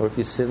or if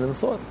you sin in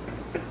thought.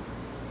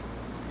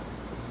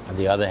 On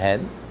the other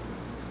hand,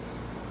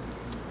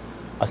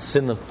 a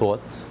sin of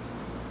thought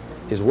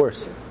is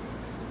worse,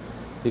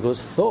 because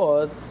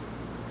thought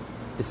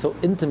is so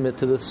intimate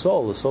to the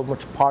soul, it's so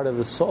much part of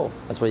the soul.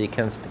 That's why you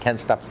can't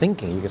stop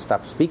thinking. You can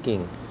stop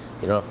speaking,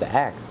 you don't have to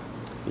act.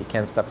 You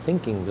can't stop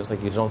thinking, just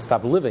like you don't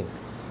stop living,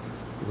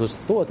 because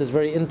thought is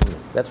very intimate.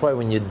 That's why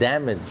when you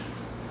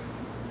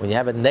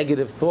have a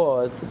negative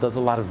thought, it does a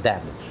lot of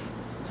damage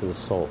to the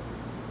soul.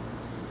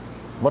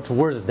 Much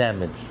worse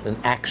damage than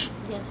action.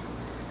 Yes.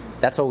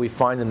 That's what we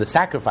find in the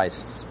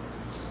sacrifices.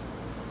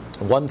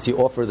 Once you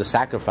offer the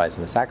sacrifice,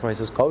 and the sacrifice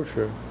is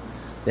kosher,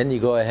 then you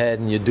go ahead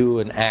and you do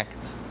an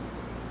act.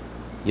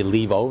 You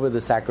leave over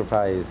the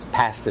sacrifice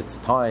past its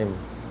time,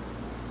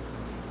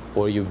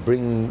 or you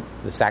bring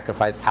the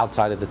sacrifice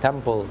outside of the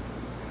temple.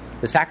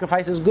 The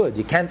sacrifice is good.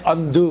 You can't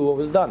undo what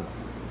was done.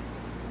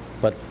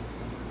 But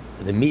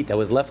the meat that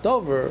was left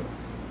over,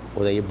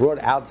 or that you brought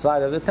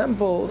outside of the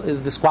temple,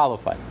 is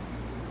disqualified.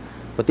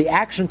 But the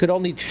action could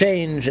only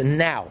change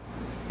now.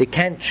 It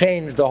can't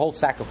change the whole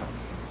sacrifice.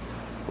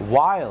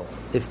 While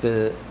if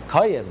the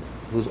Kohen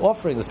who's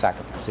offering the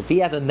sacrifice, if he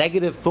has a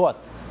negative thought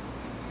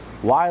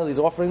while he's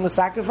offering the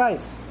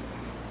sacrifice,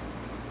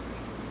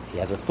 he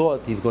has a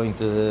thought he's going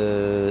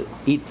to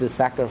eat the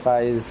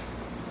sacrifice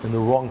in the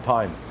wrong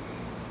time,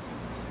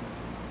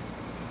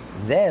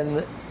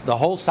 then the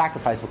whole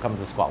sacrifice becomes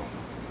disqualified.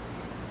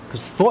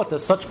 Because thought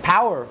has such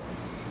power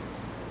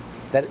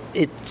that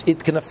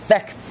it can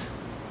affect,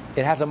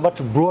 it has a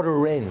much broader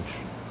range.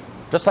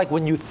 Just like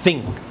when you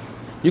think.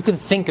 You can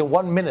think in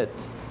 1 minute.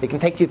 It can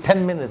take you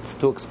 10 minutes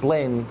to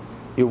explain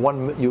your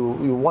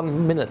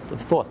 1 minute of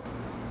thought.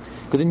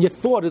 Because in your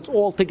thought, it's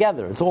all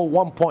together. It's all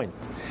one point.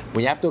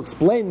 When you have to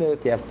explain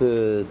it, you have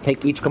to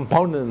take each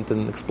component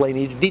and explain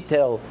each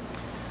detail.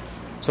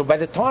 So by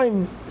the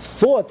time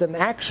thought and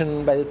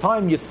action, by the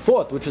time you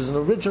thought, which is an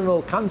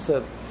original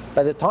concept,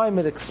 by the time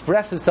it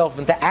expresses itself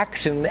into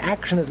action, the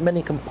action has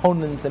many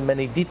components and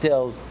many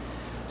details.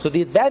 So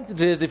the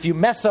advantage is if you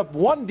mess up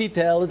one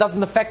detail, it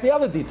doesn't affect the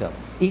other detail.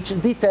 Each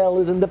detail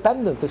is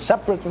independent, it's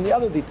separate from the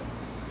other detail.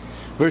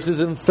 Versus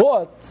in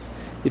thought,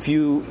 if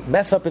you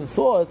mess up in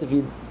thought,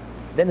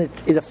 then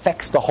it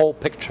affects the whole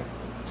picture.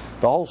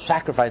 The whole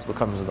sacrifice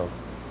becomes another.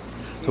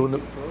 So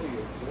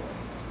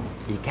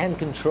you can't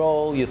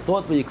control your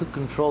thought, but you could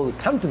control the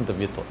content of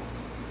your thought.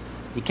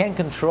 You can't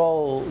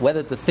control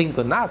whether to think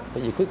or not,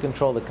 but you could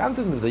control the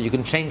content of it. You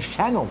can change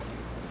channels.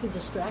 You can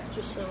distract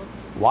yourself.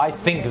 Why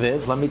think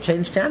this? Let me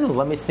change channels.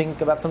 Let me think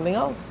about something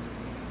else.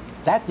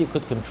 That you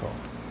could control.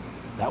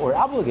 That we're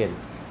obligated.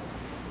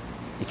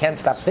 You can't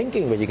stop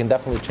thinking, but you can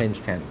definitely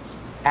change channels.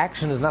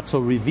 Action is not so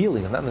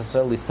revealing. It's not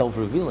necessarily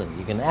self-revealing.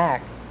 You can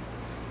act,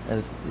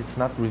 and it's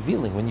not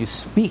revealing. When you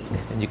speak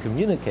and you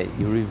communicate,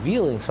 you're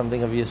revealing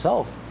something of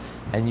yourself.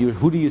 And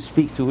who do you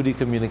speak to? Who do you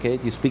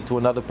communicate? You speak to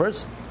another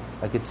person.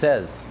 Like it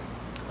says,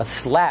 a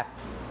slap,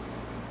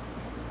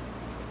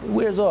 it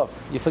wears off.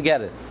 You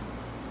forget it.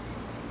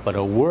 But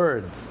a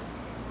word,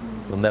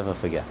 you'll never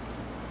forget.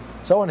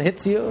 Someone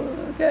hits you,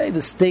 okay,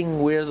 the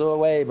sting wears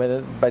away.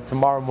 By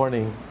tomorrow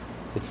morning,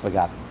 it's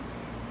forgotten.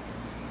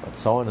 But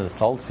someone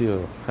insults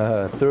you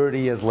 30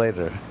 years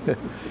later.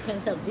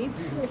 Depends how deep.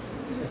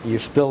 You're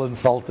still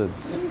insulted.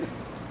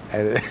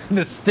 And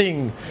the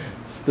sting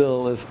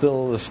is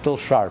still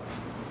sharp.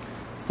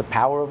 It's the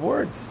power of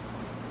words.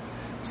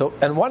 So,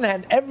 on one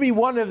hand, every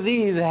one of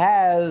these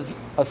has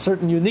a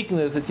certain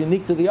uniqueness that's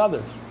unique to the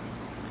others.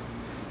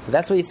 So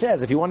that's what he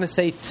says. If you want to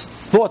say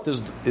thought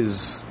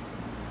is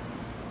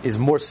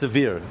more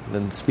severe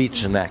than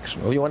speech and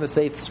action, or you want to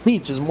say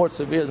speech is more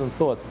severe than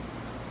thought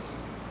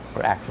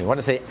or action, you want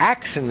to say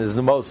action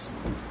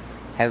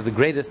has the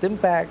greatest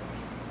impact.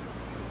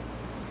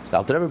 So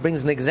Alter Rebbe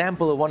brings an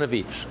example of one of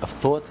each, of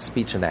thought,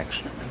 speech, and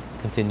action.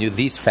 Continue.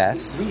 These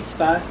fasts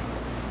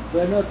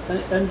were not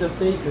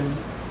undertaken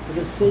for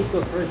the sake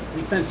of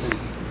repentance,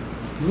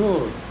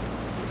 nor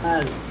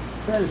as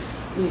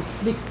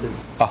self-inflicted.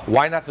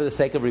 Why not for the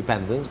sake of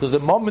repentance? Because the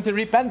moment you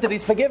repented,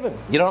 he's forgiven.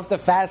 You don't have to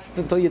fast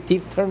until your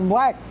teeth turn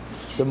black.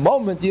 The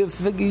moment you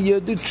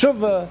do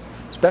tshuva,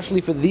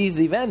 especially for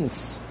these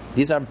events,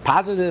 these are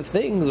positive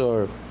things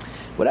or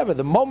whatever.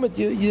 The moment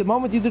you do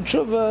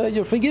tshuva,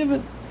 you're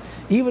forgiven.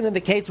 Even in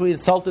the case where you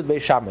insulted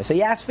Beis Shammai, so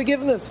you ask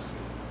forgiveness.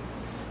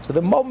 So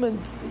the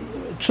moment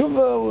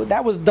tshuva,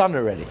 that was done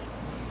already.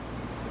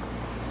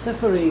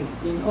 Suffering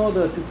in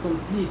order to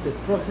complete the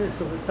process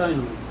of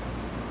atonement.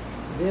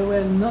 There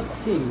were not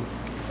sins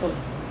of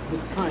the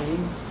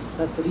kind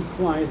that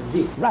required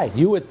this. Right,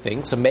 you would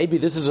think, so maybe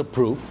this is a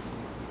proof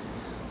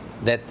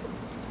that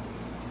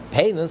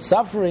pain and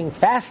suffering,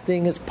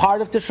 fasting is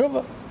part of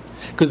teshuvah.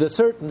 Because there are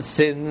certain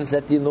sins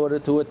that in order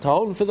to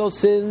atone for those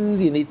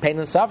sins, you need pain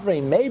and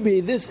suffering. Maybe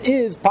this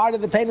is part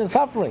of the pain and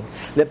suffering.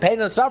 The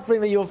pain and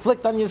suffering that you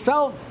inflict on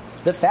yourself,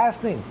 the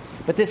fasting.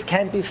 But this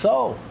can't be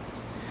so.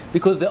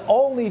 Because the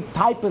only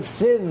type of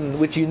sin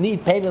which you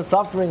need pain and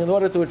suffering in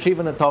order to achieve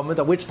an atonement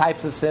are which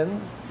types of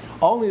sins?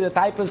 Only the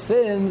type of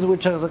sins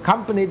which are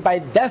accompanied by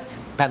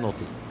death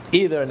penalty,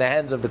 either in the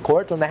hands of the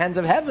court or in the hands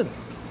of heaven.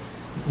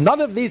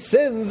 None of these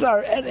sins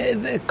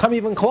come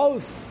even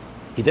close.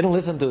 He didn't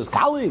listen to his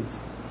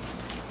colleagues.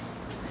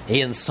 He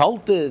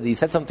insulted, he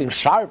said something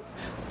sharp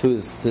to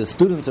the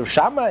students of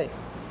Shammai.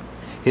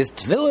 His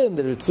tefillin,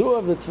 the ritzuah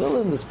of the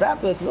tefillin, the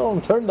strap of the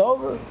tefillin turned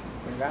over.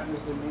 That happens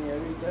to me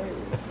every day.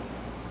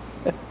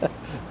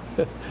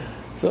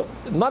 So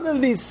none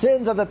of these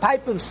sins are the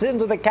type of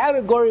sins of the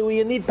category where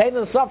you need pain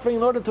and suffering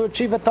in order to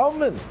achieve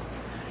atonement.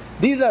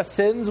 These are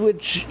sins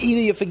which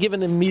either you're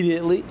forgiven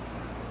immediately,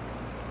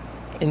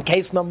 in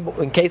case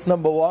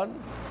number one,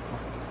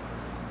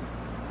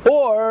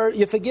 or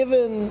you're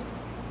forgiven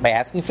by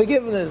asking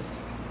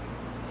forgiveness.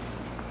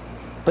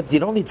 But you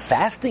don't need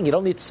fasting, you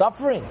don't need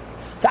suffering.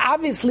 So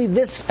obviously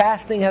this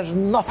fasting has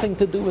nothing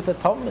to do with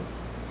atonement.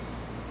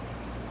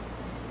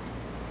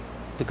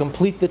 To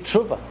complete the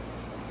tshuva.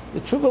 The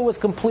tshuva was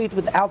complete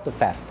without the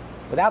fasting,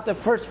 without the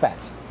first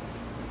fast.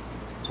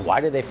 So why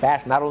did they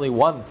fast not only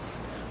once,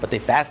 but they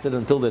fasted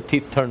until their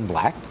teeth turned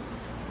black?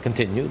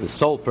 Continue, the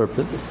sole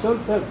purpose. The sole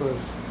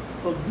purpose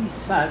of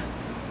these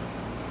fasts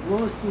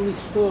was to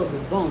restore the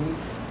bonds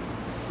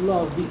of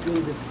love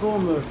between the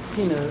former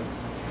sinner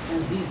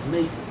and his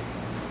maker.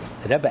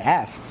 The Rebbe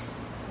asks,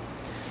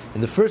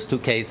 in the first two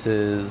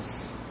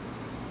cases,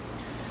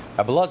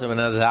 Rabbi Elazar ben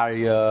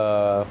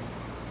Azariah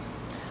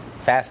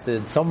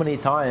fasted so many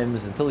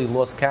times until he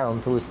lost count,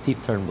 until his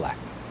teeth turned black.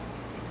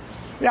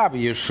 Rabbi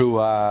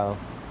Yeshua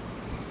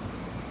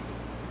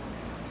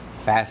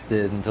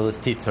fasted until his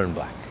teeth turned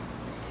black.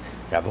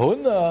 Rabbi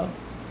Huna,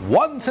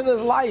 once in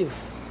his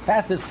life,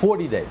 fasted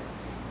 40 days.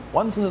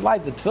 Once in his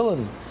life, the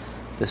tefillin,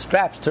 the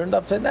straps turned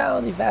upside down,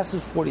 and he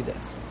fasted 40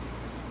 days.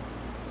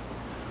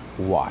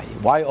 Why?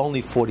 Why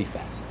only 40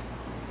 fasts?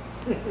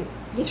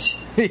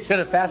 He should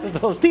have fasted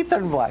until his teeth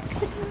turned black.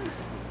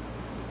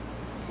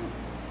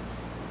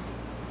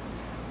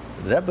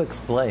 So the Rebbe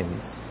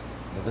explains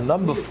that the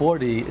number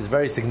 40 is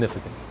very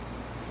significant.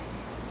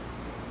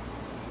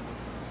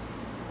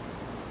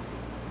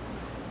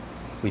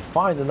 We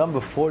find the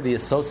number 40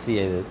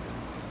 associated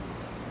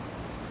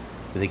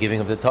with the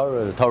giving of the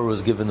Torah. The Torah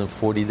was given in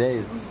 40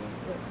 days.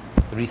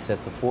 3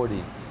 sets of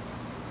 40.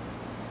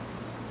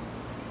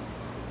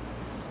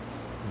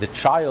 The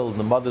child in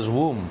the mother's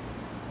womb,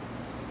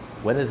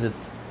 when does it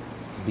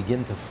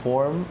begin to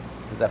form?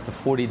 It says after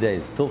 40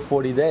 days. Till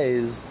 40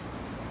 days,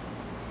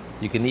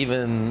 you can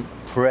even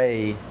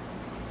pray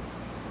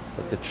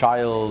that the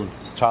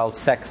child's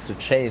sex to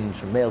change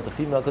from male to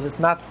female, because it's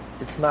not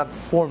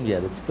formed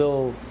yet. It's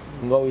still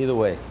can go either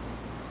way.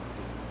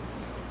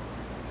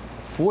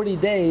 40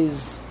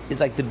 days is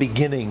like the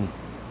beginning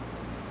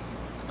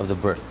of the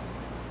birth,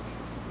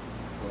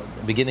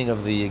 the beginning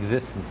of the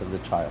existence of the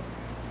child,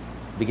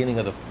 beginning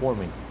of the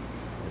forming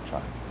of the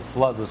child. The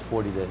flood was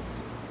 40 days.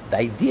 The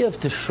idea of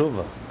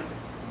teshuvah,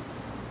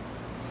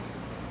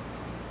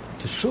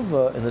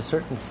 in a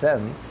certain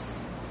sense,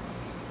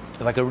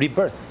 is like a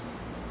rebirth.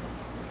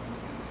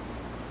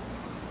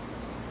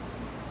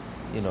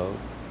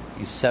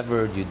 You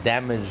severed, you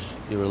damaged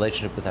your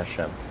relationship with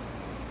Hashem.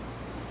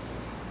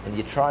 And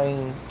you're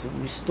trying to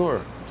restore,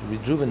 to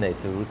rejuvenate,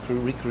 to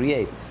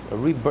recreate, a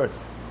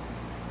rebirth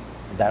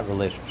of that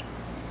relationship.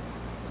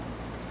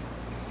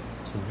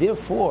 So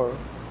therefore,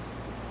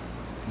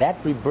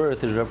 that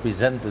rebirth is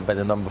represented by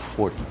the number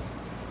 40.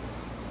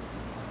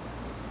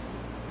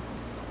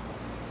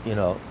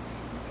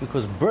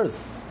 Because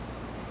birth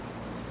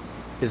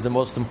is the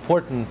most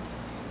important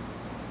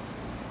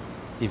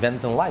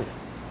event in life.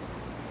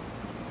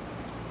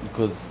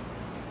 Because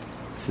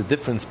it's the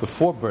difference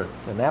before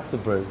birth and after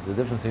birth, the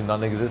difference between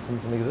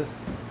non-existence and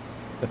existence.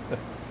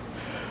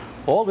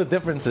 All the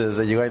differences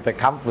that you're going to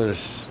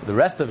accomplish the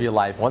rest of your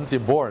life once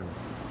you're born,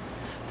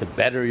 to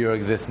better your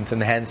existence,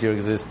 enhance your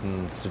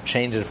existence, to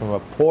change it from a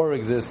poor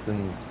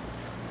existence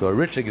to a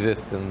rich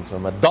existence,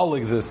 from a dull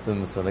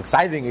existence to an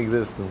exciting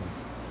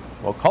existence,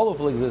 more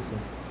colorful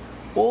existence.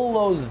 All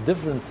those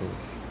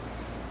differences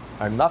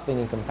are nothing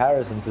in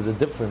comparison to the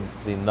difference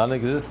between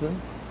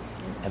non-existence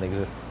and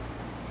existence.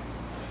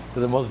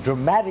 So the most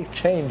dramatic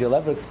change you'll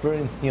ever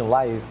experience in your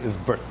life is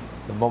birth,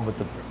 the moment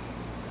of birth.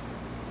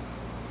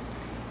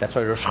 That's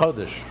why Rosh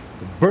Chodesh,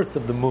 the birth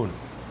of the moon,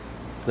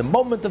 it's the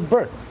moment of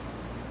birth.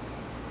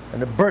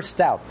 And it burst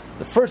out,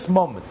 the first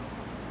moment.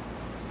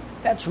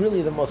 That's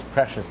really the most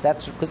precious.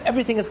 That's because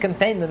everything is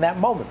contained in that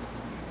moment.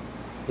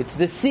 It's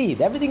the seed.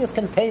 Everything is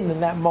contained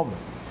in that moment.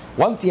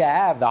 Once you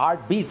have the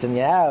heart beats and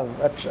you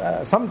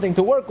have something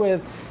to work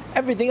with,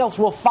 everything else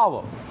will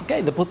follow.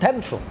 Okay, the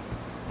potential,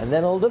 and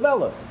then it'll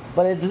develop.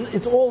 But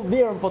it's all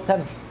there in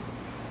potential.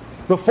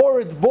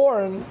 Before it's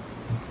born,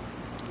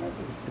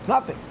 it's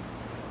nothing.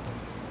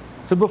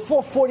 So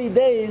before 40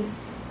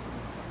 days,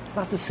 it's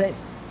not the same.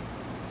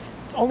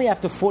 It's only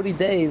after 40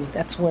 days,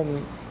 that's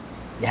when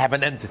you have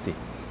an entity.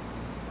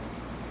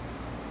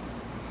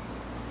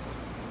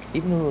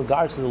 Even in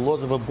regards to the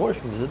laws of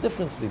abortion, there's a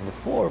difference between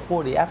before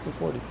 40, after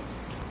 40.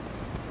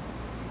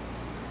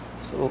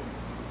 So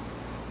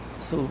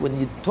when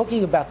you're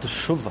talking about the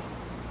Shuvah,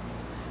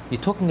 you're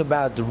talking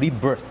about the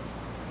rebirth,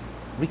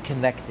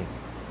 reconnecting,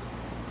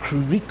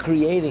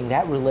 recreating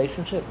that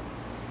relationship.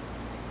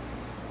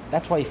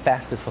 That's why he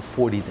fasted for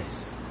 40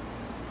 days.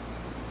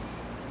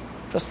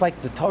 Just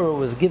like the Torah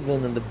was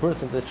given and the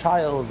birth of the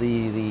child,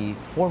 the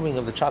forming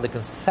of the child, the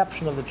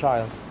conception of the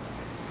child.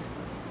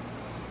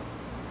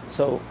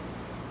 So,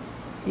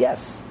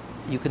 yes,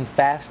 you can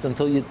fast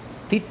until your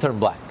teeth turn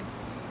black,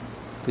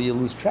 until you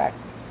lose track.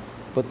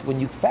 But when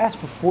you fast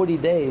for 40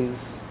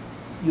 days,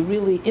 you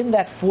really, in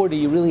that 40,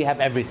 you really have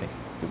everything.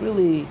 You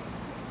really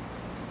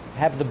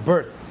have the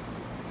birth.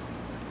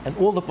 And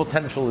all the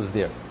potential is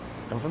there.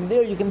 And from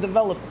there you can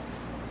develop it.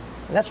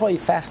 And that's why he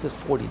fasted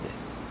 40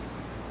 days.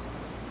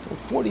 So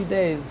 40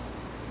 days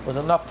was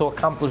enough to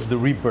accomplish the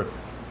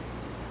rebirth.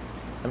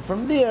 And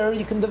from there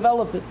you can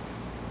develop it.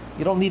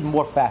 You don't need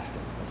more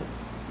fasting.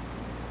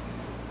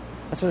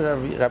 That's why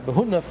Rabbi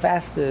Huna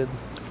fasted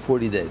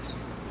 40 days.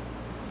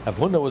 Rabbi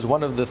Huna was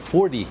one of the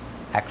 40,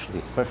 actually.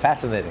 It's very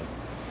fascinating.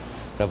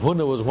 Rabbi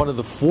Huna was one of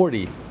the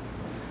 40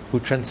 who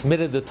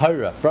transmitted the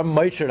Torah from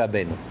Moshe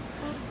Rabbeinu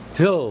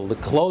till the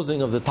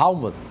closing of the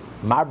Talmud.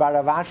 Mar Bar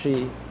Rav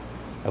Ashi,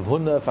 Rabbi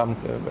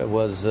Huna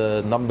was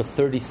number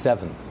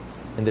 37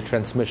 in the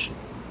transmission.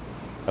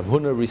 Rabbi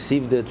Huna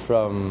received it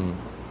from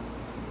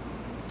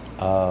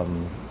Rav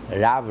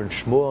and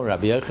Shmuel and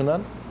Rabbi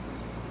Yochanan.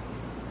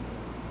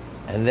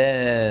 And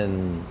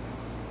then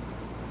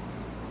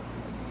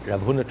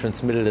Rav Huna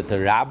transmitted it to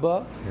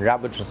Rabba,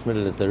 Rabba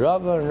transmitted it to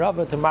Rava, and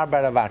Rava to Mar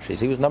Bar Rav Ashi.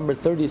 So he was number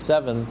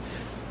 37,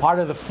 part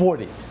of the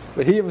 40.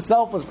 But he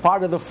himself was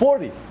part of the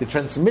 40. The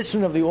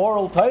transmission of the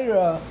oral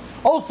Torah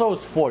also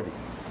is 40.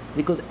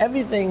 Because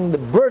everything, the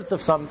birth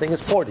of something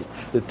is 40.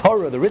 The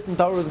Torah, the written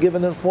Torah was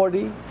given in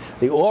 40.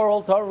 The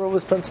oral Torah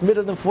was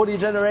transmitted in 40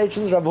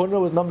 generations. Rav Huna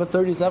was number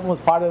 37,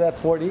 was part of that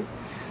 40.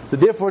 So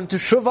therefore in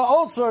Teshuvah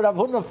also Rav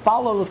Huna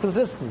followed, was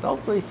consistent.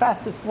 Also he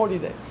fasted 40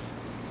 days.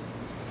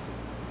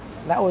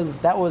 That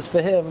was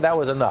for him, that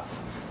was enough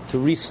to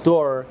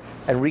restore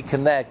and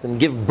reconnect and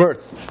give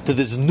birth to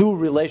this new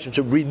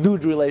relationship,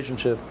 renewed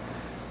relationship.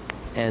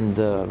 And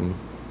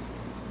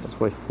that's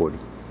why 40.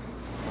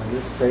 On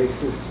this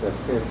basis, that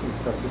fasting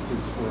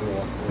substitutes for an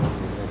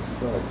offering as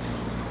such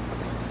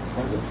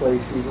has a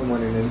place even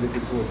when an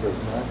individual does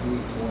not need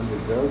to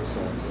undergo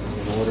something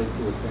in order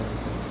to attain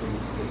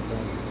complete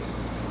fulfillment.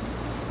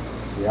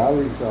 The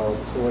Arizal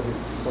taught his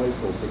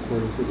disciples,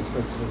 according to the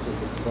principles of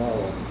the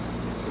Kabbalah,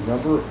 the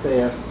number of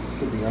fasts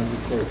to be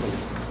undertaken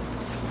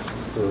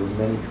for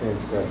many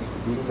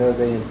transgressions, even though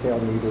they entail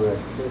neither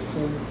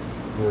excision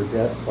nor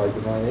death by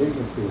divine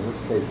agency, in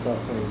which case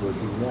suffering would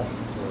be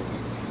necessary.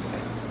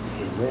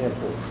 For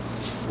example,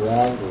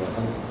 around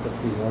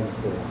 151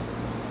 fasts.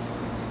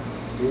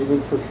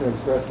 Even for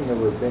transgressing a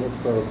rabbinic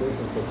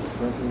prohibition, such as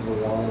drinking the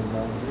wine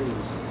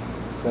non-Jews,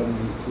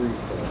 73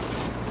 fasts.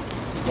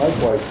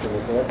 Likewise, for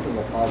neglecting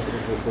a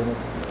positive rabbinic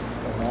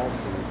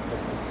announcement,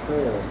 such as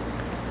prayer,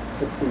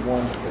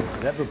 61 fasts.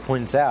 It never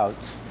points out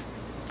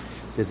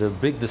there's a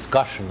big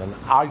discussion, an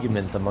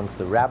argument amongst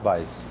the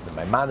rabbis, the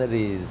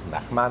Maimonides,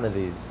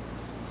 Nachmanides,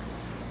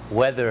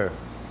 whether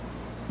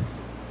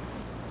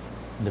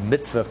the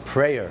mitzvah of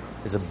prayer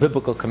is a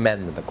biblical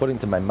commandment. According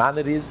to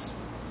Maimonides,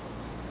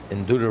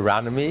 in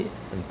Deuteronomy,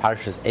 in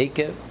Parshas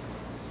Eikev,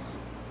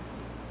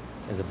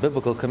 is a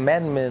biblical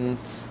commandment,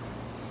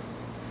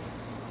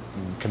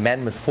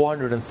 commandment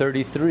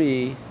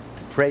 433,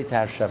 to pray to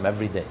Hashem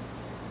every day.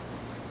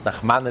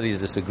 Nachmanides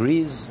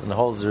disagrees and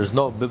holds there is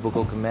no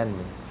biblical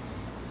commandment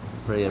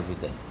pray every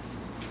day.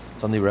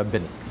 It's only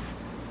rabbinic.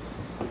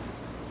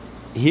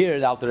 Here,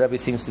 the Alter Rebbe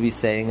seems to be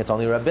saying it's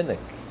only rabbinic.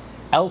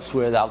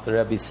 Elsewhere, the Alter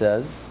Rebbe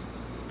says,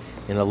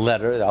 in a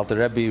letter, the Alter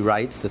Rebbe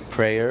writes that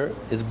prayer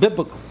is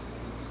biblical.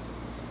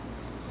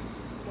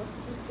 What's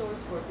the source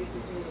for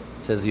biblical?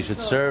 It says you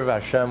should serve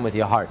Hashem with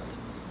your heart.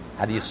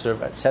 How do you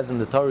serve? It says in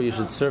the Torah you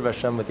should serve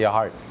Hashem with your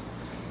heart.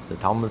 The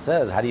Talmud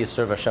says, how do you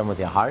serve Hashem with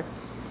your heart?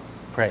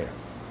 Prayer.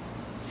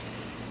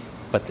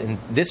 But in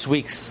this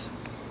week's,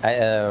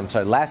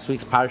 last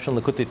week's Parashat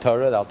Likutei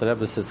Torah, the Alter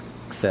Rebbe says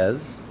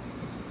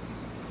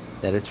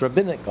that it's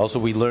rabbinic. Also,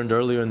 we learned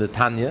earlier in the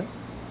Tanya,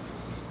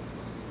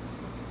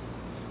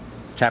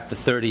 chapter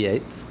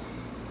 38,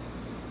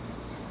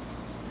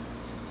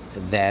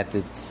 that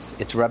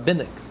it's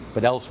rabbinic.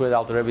 But elsewhere, the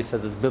Alter Rebbe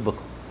says it's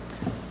biblical.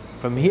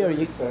 From here,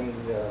 you saying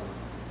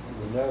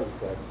you note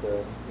that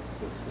it's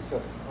the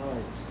specific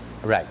times.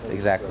 Right,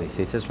 exactly. So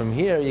he says from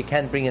here you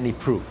can't bring any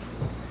proof.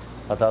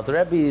 But the Alter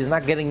Rebbe is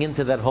not getting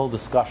into that whole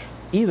discussion.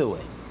 Either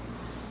way,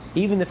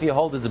 even if you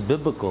hold it's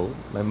biblical,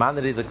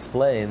 Maimonides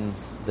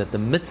explains that the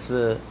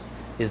mitzvah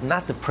is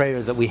not the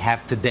prayers that we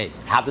have today.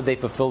 How did they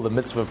fulfill the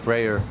mitzvah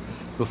prayer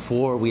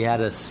before we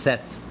had a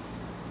set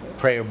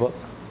prayer book,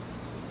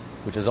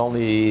 which is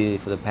only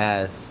for the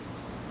past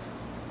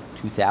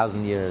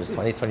 2,000 years,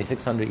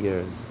 2,600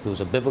 years. There was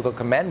a biblical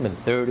commandment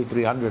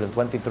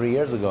 3,323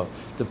 years ago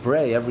to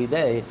pray every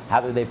day.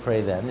 How did they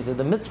pray then? He said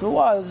the mitzvah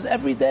was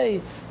every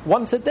day,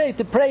 once a day,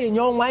 to pray in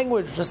your own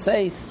language. Just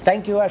say,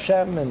 thank you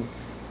Hashem,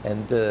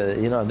 and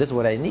this is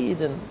what I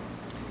need. And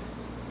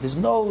there's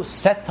no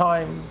set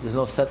time, there's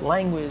no set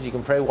language. You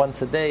can pray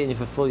once a day and you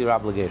fulfill your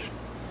obligation.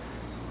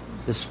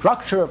 The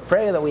structure of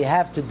prayer that we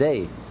have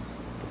today,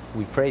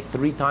 we pray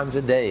 3 times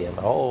a day, and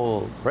the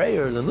whole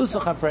prayer, the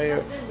Nusach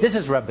prayer, this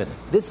is rabbinic.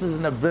 This is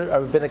a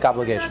rabbinic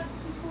obligation.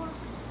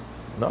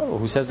 No,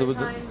 who says there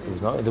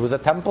was a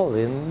temple?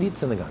 They didn't need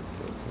synagogues.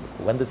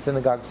 When did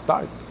synagogues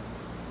start?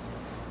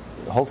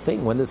 The whole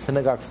thing, when did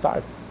synagogues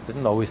start? They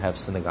didn't always have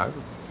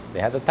synagogues. They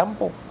had a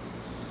temple.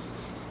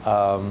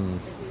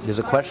 There's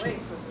a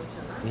question.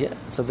 Yeah,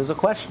 so there's a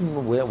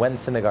question when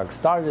synagogues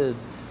started,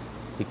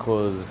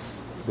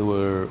 because there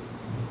were,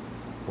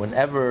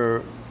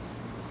 whenever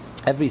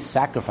every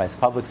sacrifice,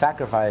 public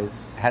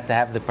sacrifice, had to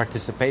have the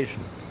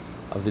participation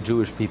of the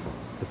Jewish people.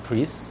 The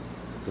priests,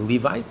 the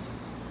Levites,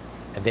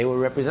 and they were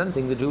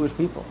representing the Jewish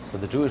people. So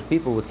the Jewish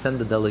people would send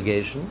a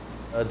delegation,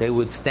 they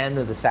would stand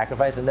at the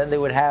sacrifice, and then they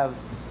would have,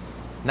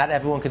 not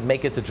everyone could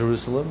make it to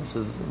Jerusalem,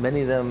 so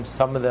many of them,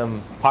 some of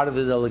them, part of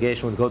the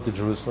delegation would go to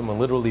Jerusalem and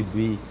literally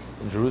be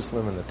in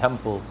Jerusalem in the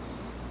temple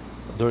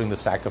during the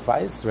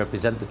sacrifice to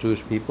represent the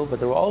Jewish people, but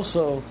there were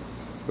also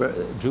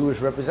Jewish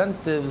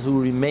representatives who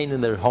remained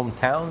in their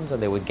hometowns,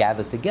 and they would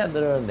gather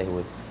together, and they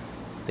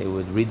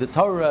would read the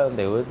Torah, and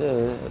they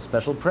would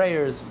special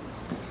prayers.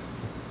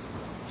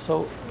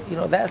 So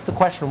that's the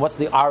question: what's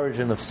the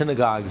origin of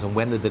synagogues, and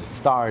when did it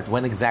start?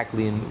 When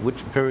exactly, in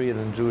which period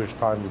in Jewish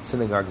time did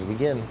synagogues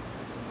begin?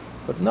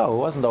 But no, it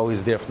wasn't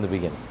always there from the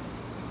beginning.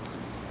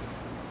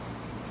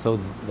 So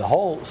the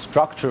whole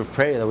structure of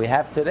prayer that we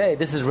have today,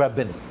 this is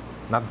rabbinic,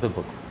 not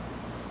biblical.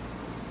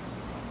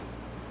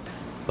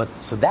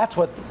 But so that's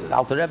what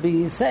Alter Rebbe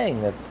is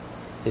saying, that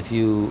if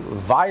you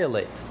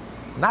violate,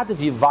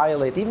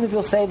 even if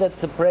you'll say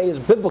that to pray is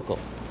biblical,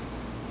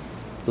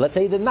 let's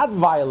say you did not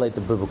violate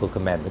the biblical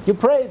commandment. You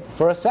prayed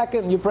for a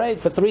second, you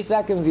prayed for 3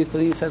 seconds,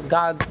 you said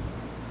God,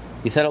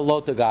 you said hello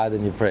to God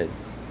and you prayed.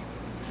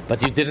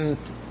 But you didn't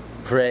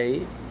pray,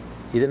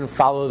 you didn't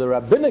follow the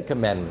rabbinic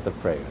commandment of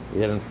prayer.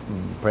 You didn't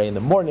pray in the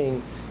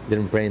morning, you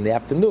didn't pray in the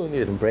afternoon, you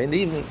didn't pray in the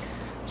evening.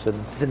 So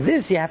for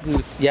this you have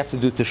to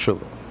do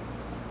teshuvah.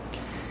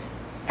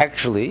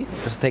 Actually,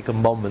 just take a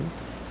moment.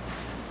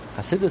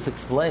 Hasidus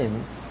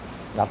explains,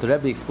 Alter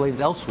Rebbe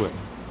explains elsewhere,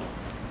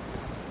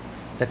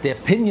 that the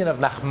opinion of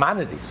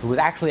Nachmanides, who was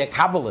actually a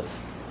Kabbalist,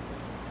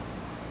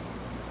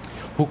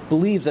 who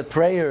believes that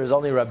prayer is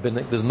only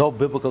rabbinic, there's no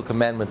biblical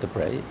commandment to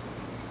pray,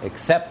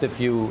 except if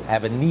you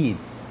have a need,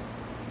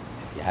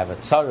 if you have a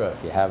tzara,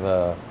 if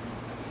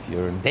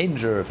you're in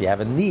danger, if you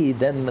have a need,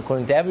 then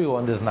according to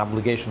everyone there's an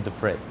obligation to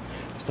pray.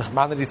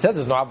 Nachmanides said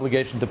there's no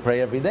obligation to pray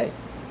every day.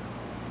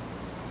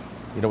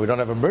 We don't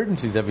have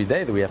emergencies every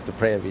day that we have to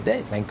pray every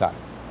day, thank God.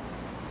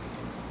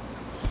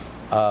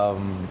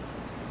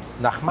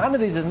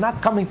 Nachmanides is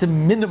not coming to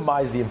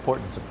minimize the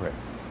importance of prayer.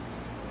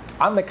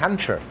 On the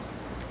contrary,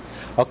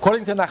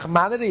 according to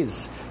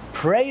Nachmanides,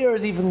 prayer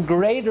is even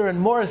greater and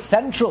more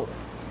essential,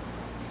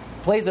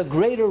 plays a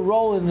greater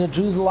role in a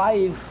Jew's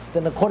life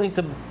than according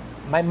to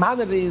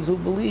Maimonides, who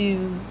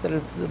believes that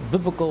it's a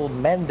biblical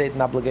mandate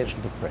and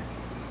obligation to pray.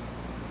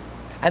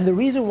 And the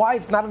reason why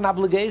it's not an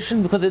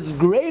obligation, because it's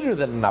greater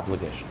than an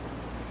obligation.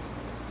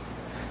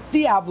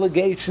 The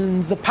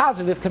obligations, the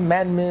positive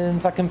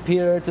commandments, are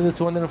compared to the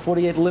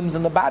 248 limbs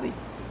in the body.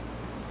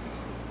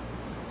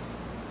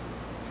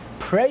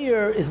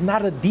 Prayer is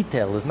not a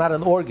detail, it's not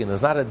an organ,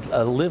 it's not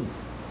a limb.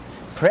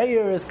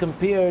 Prayer is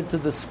compared to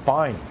the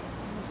spine,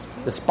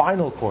 the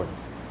spinal cord.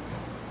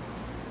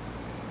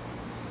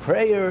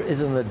 Prayer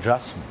is an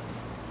adjustment.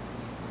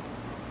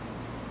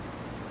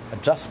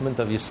 adjustment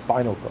of your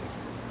spinal cord.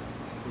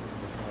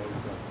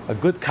 A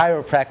good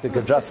chiropractic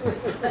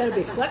adjustment. Better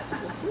be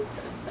flexible too.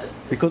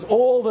 Because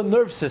all the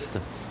nerve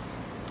systems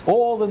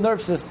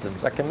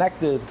are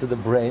connected to the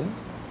brain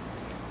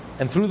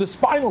and through the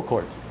spinal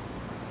cord,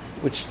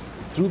 which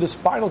through the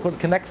spinal cord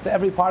connects to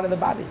every part of the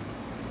body.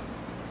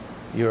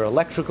 Your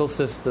electrical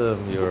system,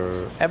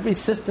 every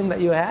system that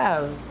you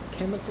have,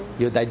 Chemical.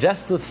 your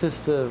digestive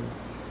system,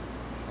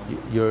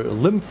 your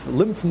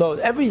lymph node,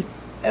 every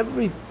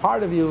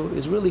part of you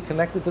is really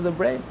connected to the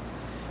brain.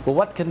 But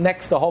what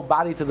connects the whole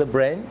body to the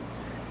brain?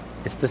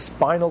 It's the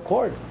spinal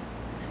cord.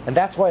 And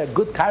that's why a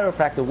good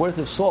chiropractor worth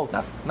his salt,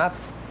 not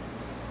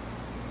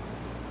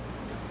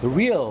the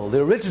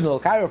original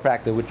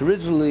chiropractor, which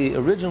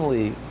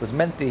originally was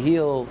meant to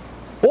heal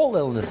all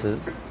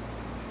illnesses,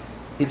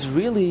 it's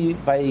really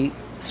by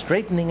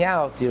straightening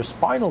out your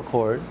spinal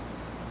cord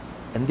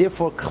and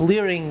therefore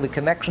clearing the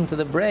connection to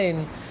the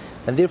brain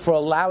and therefore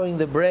allowing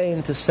the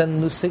brain to send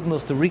new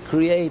signals to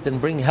recreate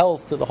and bring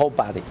health to the whole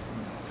body.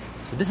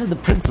 So this is the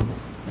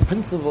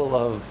principle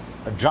of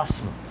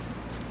adjustment,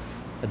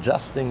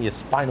 adjusting your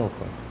spinal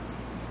cord.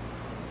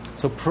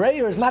 So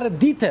prayer is not a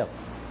detail.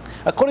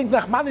 According to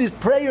Nachmanides,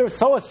 prayer is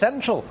so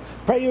essential.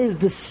 Prayer is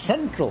the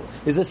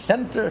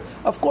center.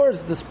 Of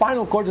course, the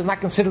spinal cord is not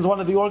considered one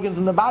of the organs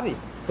in the body.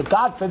 But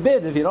God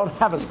forbid, if you don't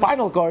have a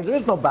spinal cord, there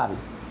is no body.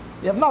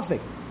 You have nothing.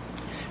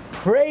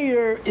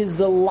 Prayer is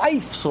the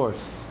life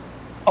source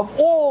of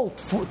all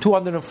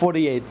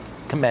 248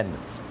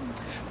 commandments.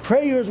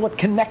 Prayer is what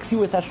connects you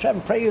with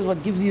Hashem. Prayer is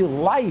what gives you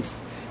life,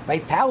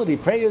 vitality.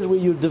 Prayer is where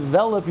you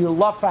develop your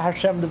love for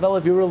Hashem,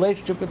 develop your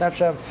relationship with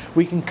Hashem,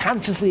 where you can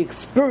consciously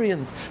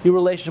experience your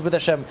relationship with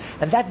Hashem.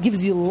 And that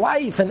gives you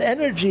life and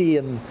energy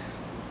and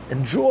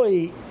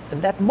joy,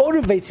 and that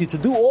motivates you to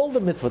do all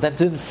the mitzvot and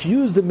to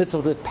infuse the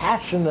mitzvot with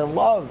passion and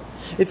love.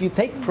 If you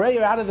take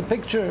prayer out of the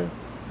picture,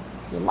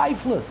 you're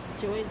lifeless.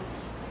 Joyless.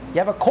 You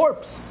have a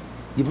corpse.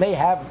 You may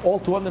have all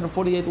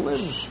 248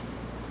 limbs,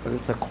 but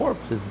it's a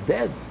corpse. It's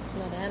dead. It's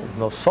not animal. There's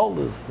no soul.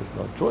 There's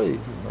no joy.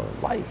 There's no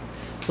life.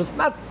 So it's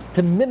not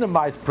to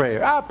minimize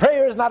prayer.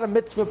 Prayer is not a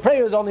mitzvah.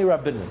 Prayer is only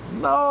rabbinic.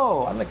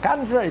 No, on the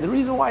contrary. The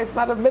reason why it's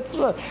not a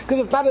mitzvah because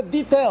it's not a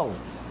detail.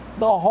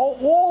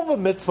 All the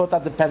mitzvot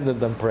are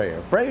dependent on prayer.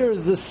 Prayer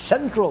is the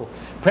central.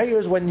 Prayer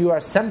is when you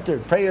are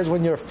centered. Prayer is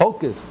when you're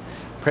focused.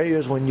 Prayer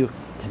is when you're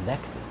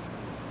connected,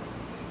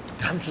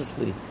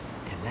 consciously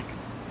connected,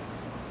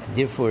 and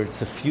therefore it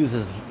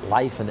suffuses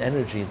life and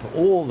energy into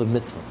all the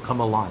mitzvot. Come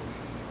alive.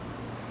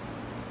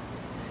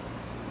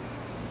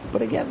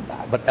 But again,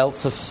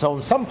 so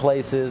in some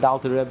places, the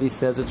Alter Rebbe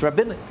says it's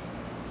rabbinic.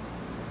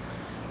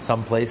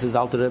 Some places,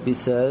 Alter Rebbe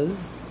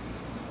says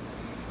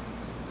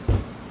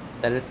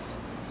that it's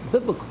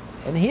biblical.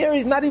 And here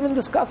he's not even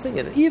discussing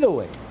it. Either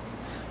way,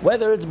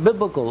 whether it's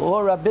biblical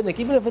or rabbinic,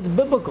 even if it's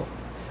biblical.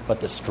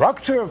 But the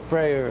structure of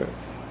prayer,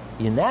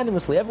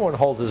 unanimously, everyone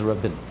holds as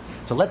rabbinic.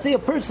 So let's say a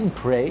person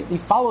prayed, he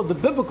followed the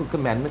biblical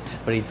commandment,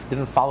 but he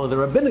didn't follow the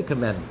rabbinic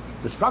commandment,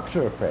 the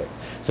structure of prayer.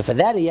 So for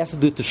that he has to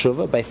do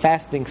teshuvah by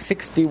fasting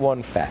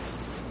 61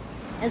 fasts.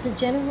 As a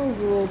general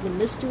rule, the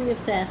mystery of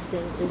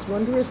fasting is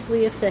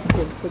wondrously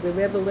effective for the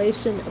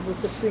revelation of the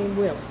supreme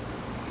will,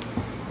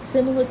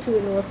 similar to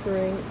an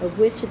offering of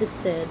which it is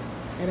said,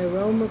 an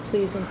aroma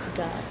pleasing to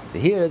God. So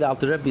here the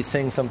Alter Rebbe is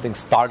saying something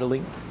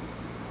startling,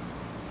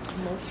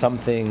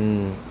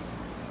 something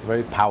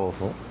very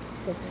powerful,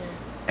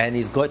 and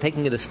he's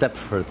taking it a step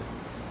further.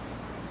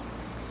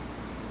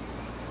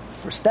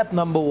 For step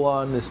number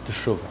one is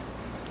teshuvah.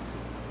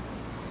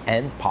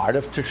 And part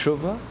of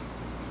teshuvah,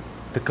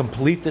 to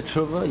complete the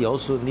teshuvah, you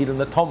also need an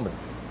atonement.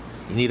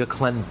 You need a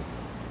cleansing.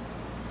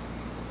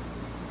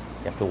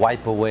 You have to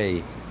wipe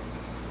away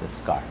the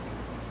scar.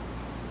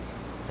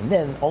 And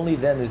then, only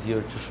then is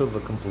your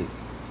teshuvah complete.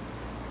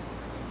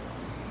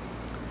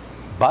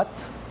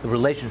 But the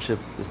relationship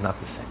is not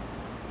the same.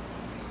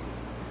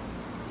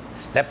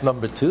 Step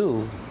number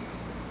two,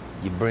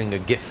 you bring a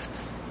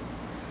gift.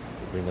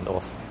 You bring an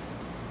offering.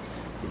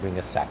 You bring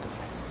a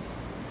sacrifice.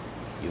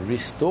 You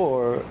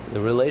restore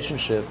the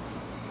relationship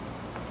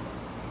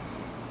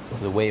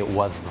the way it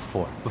was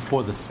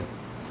before the sin.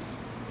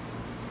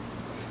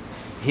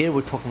 Here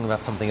we're talking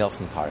about something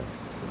else entirely.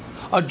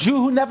 A Jew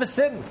who never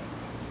sinned.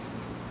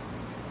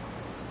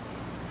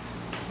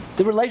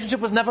 The relationship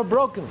was never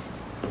broken.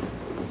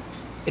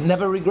 It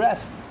never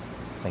regressed.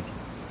 Thank you.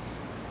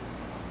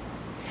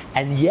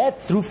 And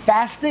yet, through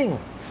fasting,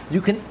 you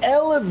can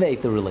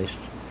elevate the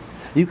relationship.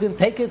 You can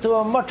take it to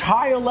a much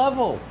higher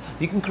level.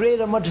 You can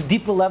create a much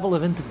deeper level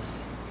of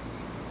intimacy.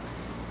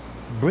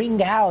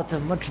 Bring out a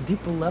much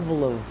deeper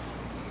level of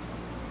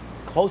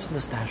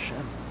closeness to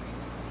Hashem.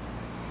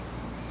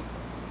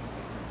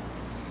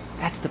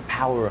 That's the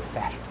power of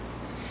fasting.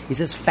 He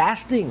says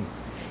fasting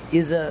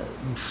is a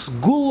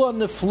sgula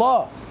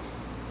nefla,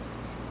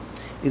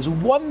 is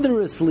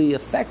wondrously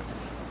effective.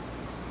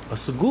 A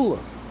segula,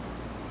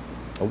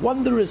 a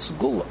wondrous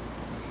segula,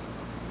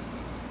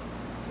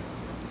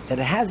 that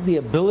it has the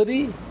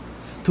ability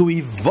to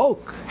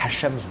evoke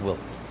Hashem's will.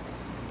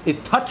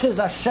 It touches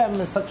Hashem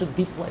in such a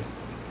deep place.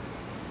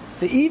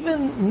 So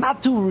even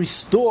not to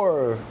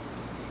restore,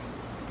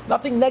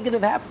 nothing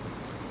negative happened.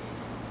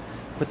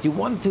 But you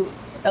want to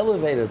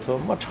elevate it to a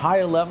much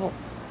higher level.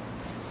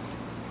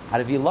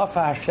 Out of your love for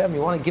Hashem,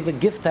 you want to give a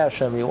gift to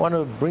Hashem. You want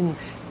to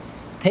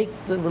take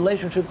the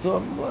relationship to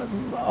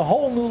a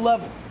whole new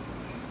level.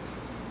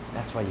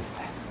 That's why you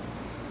fast.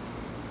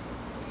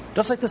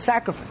 Just like the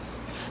sacrifice.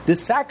 The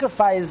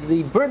sacrifice,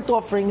 the burnt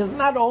offering, is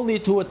not only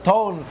to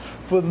atone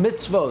for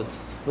mitzvot,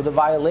 for the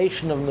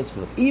violation of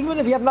mitzvot. Even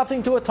if you have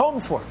nothing to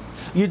atone for,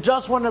 you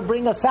just want to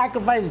bring a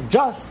sacrifice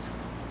just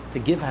to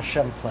give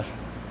Hashem pleasure,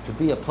 to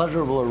be a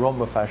pleasurable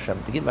aroma for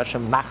Hashem, to give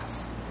Hashem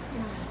nachas.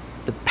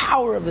 The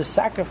power of the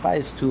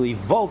sacrifice to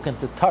evoke and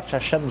to touch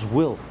Hashem's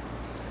will,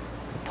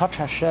 to touch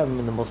Hashem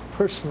in the most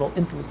personal,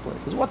 intimate place.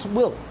 Because what's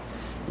will?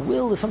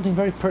 Will is something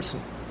very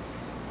personal.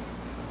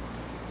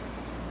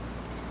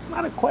 It's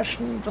not a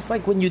question, just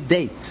like when you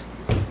date.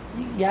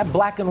 You have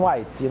black and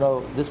white. You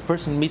know, this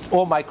person meets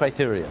all my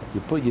criteria.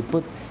 You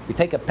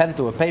take a pen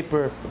to a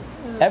paper.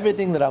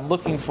 Everything that I'm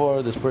looking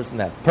for, this person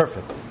has.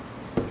 Perfect.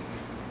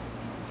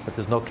 But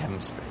there's no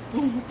chemistry.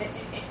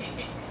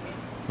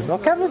 There's no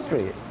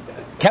chemistry.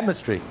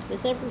 Chemistry.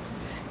 There's everything.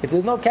 If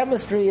there's no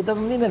chemistry, it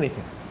doesn't mean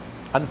anything.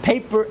 On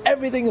paper,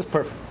 everything is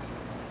perfect.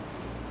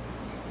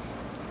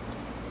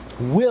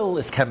 Will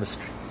is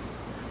chemistry.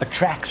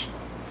 Attraction.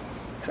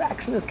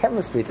 Attraction is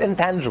chemistry. It's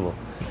intangible.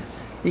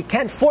 You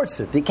can't force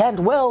it. You can't,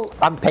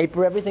 on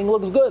paper, everything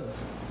looks good.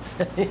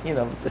 You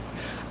know,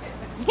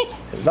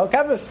 there's no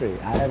chemistry.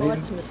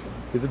 What's missing?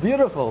 It's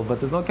beautiful, but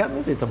there's no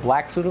chemistry. It's a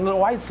black suit and a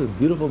white suit.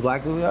 Beautiful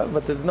black suit,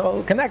 but there's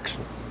no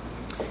connection.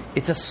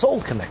 It's a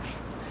soul connection.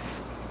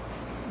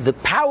 The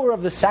power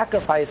of the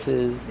sacrifice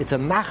is, it's a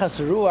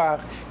nachas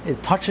ruach,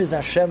 it touches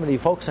Hashem, it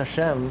evokes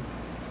Hashem,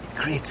 it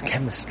creates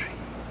chemistry.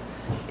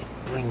 It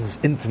brings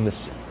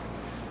intimacy,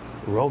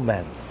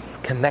 romance,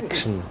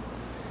 connection.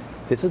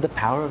 This is the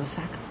power of the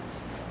sacrifice.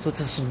 So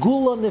it's a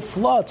segula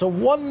nifla, it's a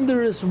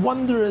wondrous,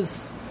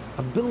 wondrous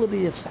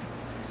ability of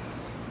sacrifice.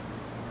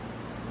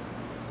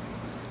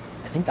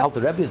 I think the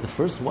Alter Rebbe is the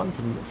first one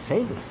to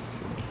say this.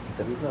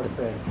 He's not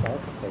saying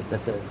sacrifice,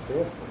 he's saying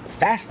fasting.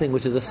 Fasting,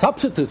 which is a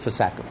substitute for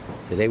sacrifice.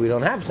 Today we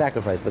don't have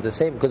sacrifice, but the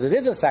same, because it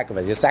is a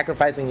sacrifice. You're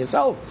sacrificing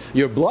yourself,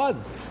 your blood.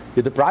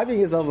 You're depriving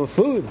yourself of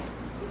food.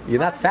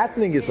 You're not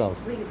fattening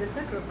yourself.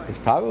 It's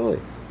probably.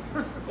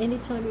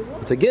 Anytime you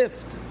want. It's a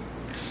gift.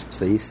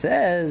 So he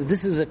says,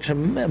 this is a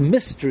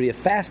mystery of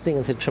fasting.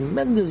 It's a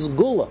tremendous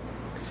gula.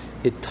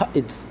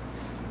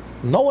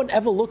 No one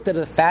ever looked at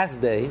a fast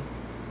day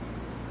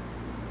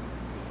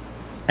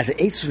as an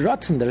Eis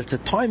Ratzon, that it's a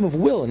time of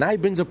will. And now he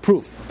brings a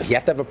proof. You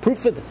have to have a proof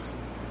for this.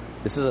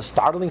 This is a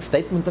startling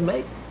statement to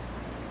make.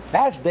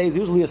 Fast day is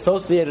usually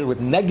associated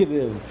with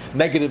negative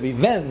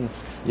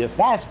events. You're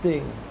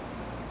fasting.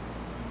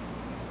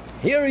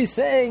 Here he's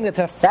saying it's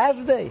a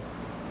fast day.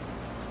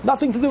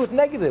 Nothing to do with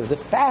negative. The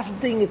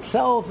fasting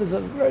itself is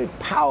a very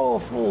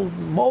powerful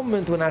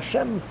moment when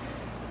Hashem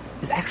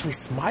is actually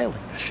smiling.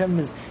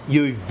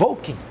 You're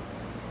evoking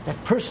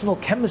that personal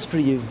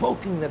chemistry, you're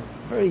evoking that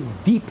very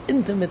deep,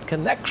 intimate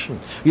connection.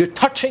 You're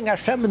touching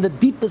Hashem in the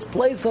deepest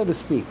place, so to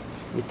speak.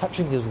 You're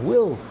touching His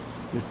will.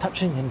 You're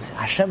touching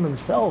Hashem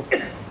Himself.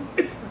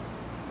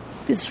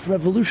 This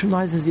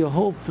revolutionizes your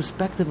whole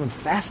perspective on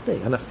fast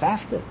day, on a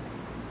fast day.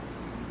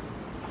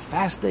 A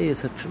fast day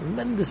is a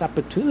tremendous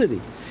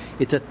opportunity.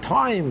 It's a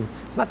time,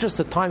 it's not just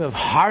a time of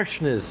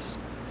harshness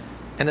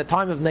and a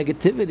time of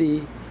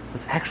negativity,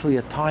 it's actually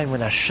a time when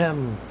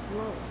Hashem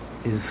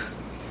is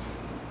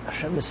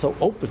so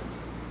open.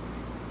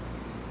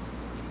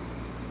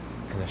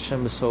 And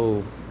Hashem is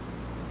so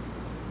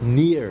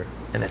near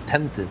and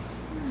attentive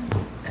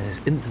and is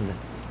intimate.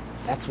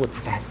 That's what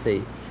fast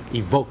day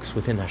evokes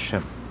within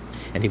Hashem.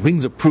 And he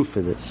brings a proof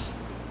for this.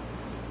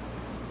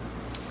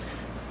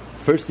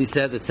 First it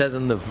says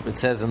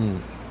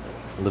in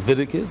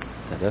Leviticus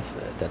that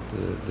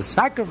the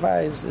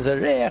sacrifice is a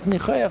reach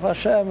nichoyach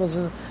Hashem, is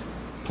a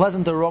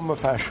pleasant aroma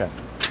for Hashem.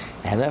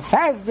 And a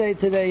fast day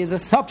today is a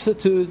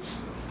substitute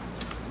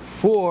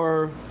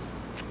for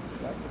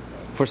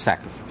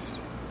sacrifice,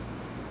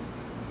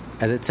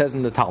 as it says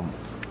in the Talmud.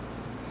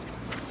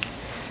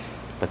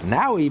 But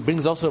now he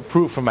brings also a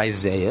proof from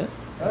Isaiah.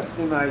 Thus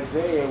in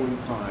Isaiah we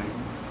find,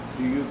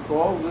 do you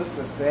call this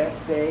a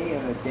fast day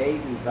and a day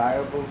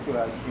desirable to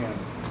Hashem?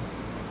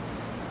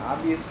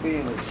 Obviously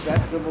an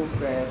acceptable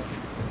fast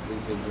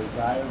is a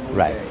desirable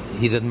day.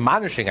 He's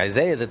admonishing,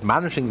 Isaiah is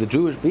admonishing the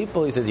Jewish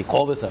people. He says, you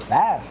call this a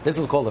fast? This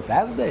is called a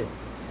fast day.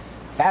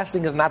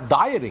 Fasting is not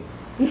dieting.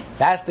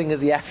 Fasting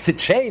is you have to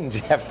change.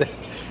 You have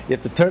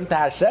to turn to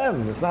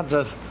Hashem. It's not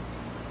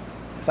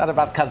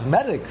about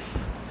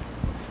cosmetics.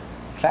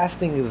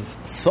 Fasting is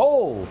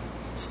soul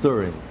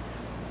stirring.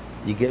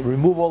 You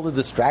remove all the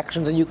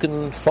distractions and you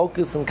can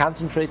focus and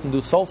concentrate and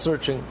do soul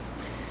searching.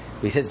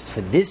 He says, for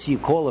this you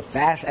call a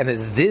fast, and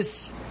is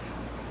this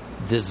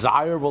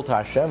desirable to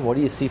Hashem? What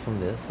do you see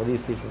from this?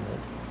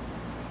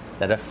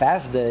 That a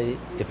fast day,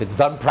 if it's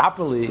done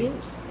properly,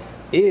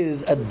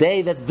 is a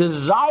day that's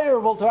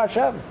desirable to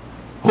Hashem.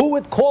 Who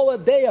would call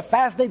a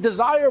fast day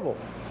desirable?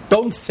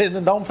 Don't sin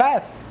and don't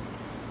fast.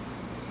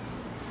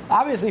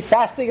 Obviously,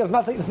 fasting has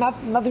nothing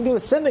to do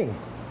with sinning.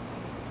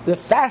 The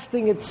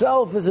fasting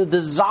itself is a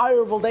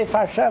desirable day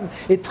for Hashem.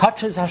 It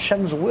touches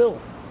Hashem's will.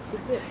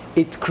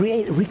 It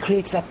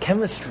recreates that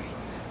chemistry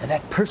and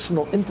that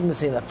personal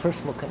intimacy and that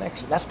personal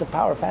connection. That's the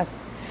power of fasting.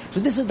 So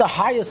this is the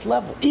highest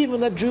level.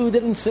 Even a Jew who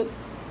didn't sin.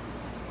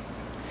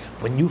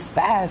 When you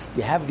fast,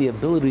 you have the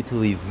ability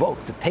to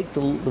evoke, to take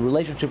the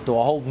relationship to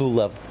a whole new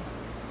level,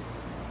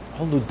 a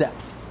whole new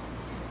depth.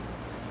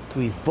 To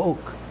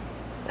evoke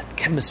that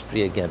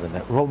chemistry again, and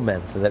that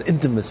romance, and that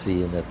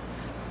intimacy, and that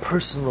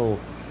personal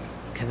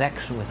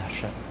connection with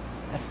Hashem.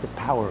 That's the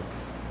power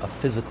of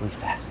physically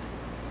fasting.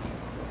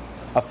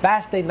 A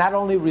fast day not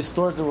only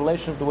restores the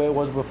relationship the way it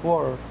was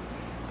before,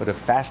 but a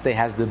fast day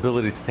has the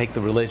ability to take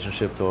the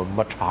relationship to a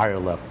much higher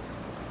level.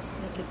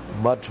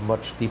 Much,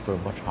 much deeper,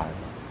 much higher.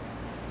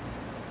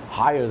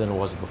 Higher than it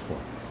was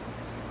before.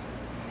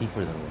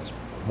 Deeper than it was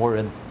before. More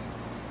intimate.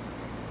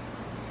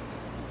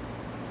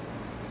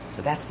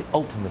 So that's the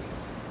ultimate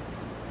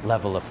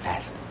level of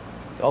fasting.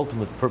 The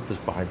ultimate purpose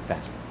behind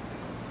fasting.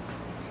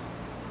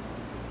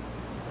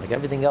 Like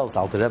everything else,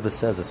 Alter Rebbe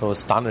says, it's so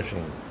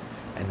astonishing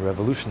and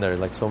revolutionary,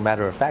 like so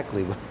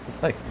matter-of-factly, but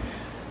it's like,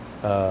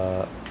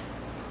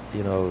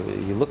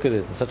 you look at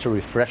it in such a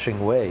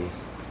refreshing way,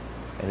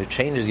 and it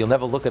changes. You'll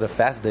never look at a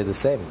fast day the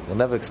same. You'll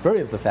never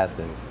experience the fast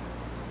days.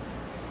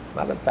 It's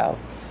not about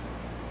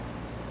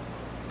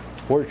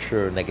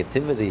torture,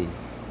 negativity.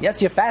 Yes,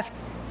 you're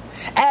fasting,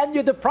 and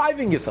you're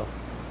depriving yourself.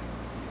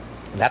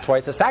 And that's why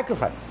it's a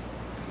sacrifice.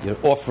 You're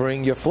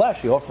offering your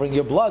flesh, you're offering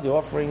your blood, you're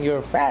offering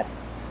your fat.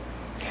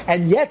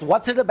 And yet,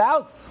 what's it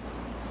about? It's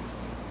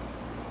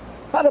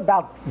not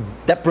about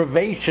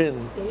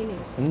deprivation,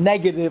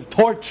 negative,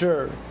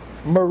 torture,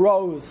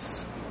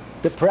 morose,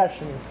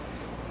 depression.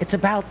 It's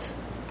about,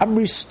 I'm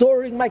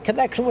restoring my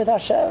connection with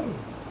Hashem.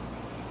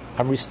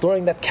 I'm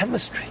restoring that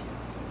chemistry.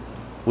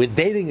 We're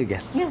dating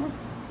again. Yeah.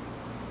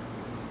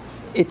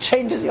 It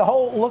changes your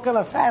whole look on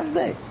a fast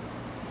day.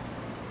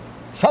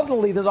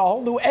 Suddenly there's a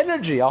whole new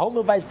energy, a whole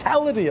new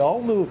vitality, a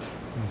whole new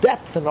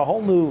depth, and a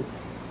whole new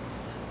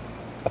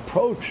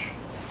approach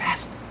to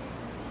fasting.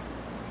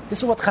 This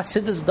is what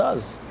Chassidus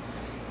does.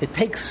 It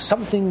takes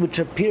something which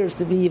appears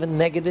to be even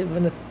negative,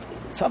 and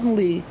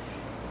suddenly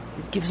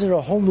it gives it a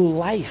whole new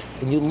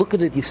life. And you look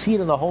at it, you see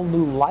it in a whole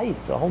new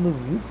light, a whole new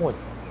viewpoint.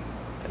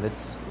 And it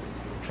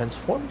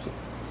transforms you.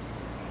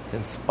 It's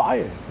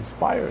inspired. This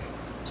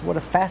is what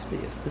a fast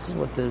is. This is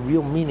what the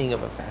real meaning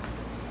of a fast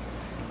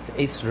is. It's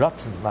Eis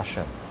Ratzon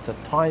Hashem. It's a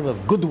time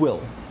of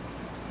goodwill.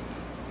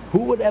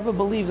 Who would ever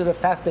believe that a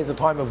fast day is a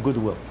time of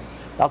goodwill?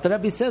 The Alter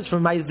Rebbe says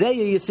from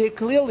Isaiah, you see it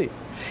clearly.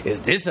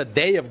 Is this a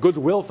day of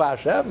goodwill for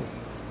Hashem?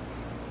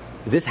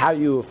 Is this how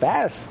you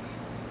fast?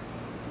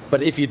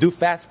 But if you do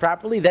fast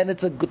properly, then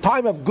it's a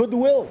time of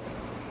goodwill.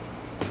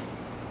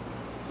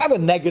 Not a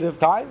negative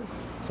time.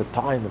 It's a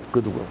time of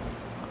goodwill.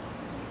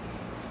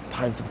 It's a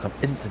time to become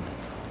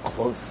intimate,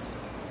 close.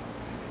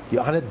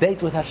 You're on a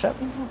date with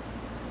Hashem.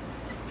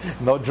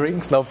 No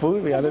drinks, no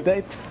food. We're on a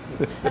date.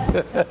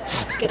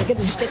 Get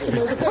to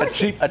know the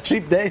person. A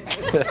cheap date.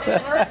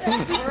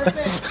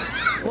 Perfect.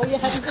 All you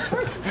have is the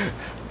person.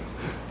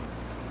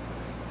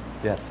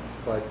 Yes.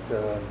 But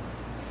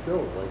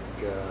still,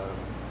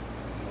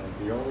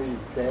 the only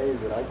day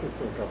that I could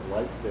think of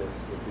like this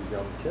would be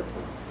Yom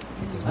Kippur.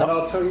 And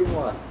I'll tell you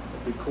why.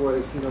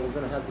 Because, we're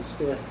going to have this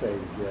fast day.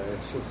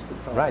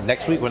 Right.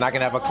 Next week we're not going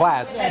to have a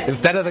class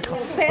instead of the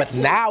class. But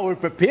now we're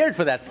prepared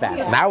for that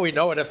fast. Now we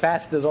know what a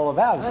fast is all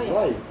about.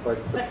 Right.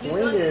 But the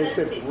point is,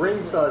 it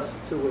brings us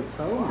to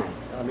atonement.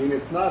 I mean,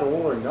 it's not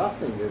all or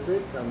nothing, is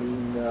it? I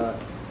mean,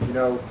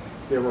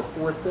 there were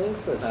 4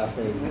 things that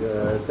happened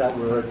that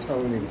we're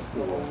atoning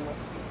for.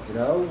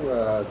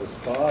 The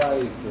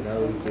spies,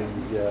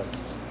 the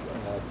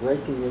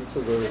breaking into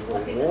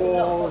the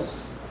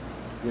walls.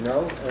 In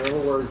other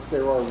words,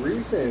 there are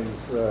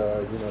reasons,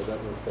 that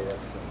we're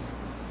fasting.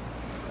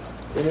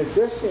 In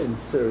addition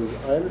to,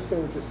 I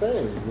understand what you're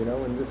saying,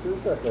 and this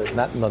is a heavy.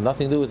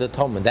 Nothing to do with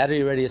atonement. That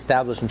he already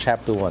established in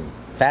chapter 1.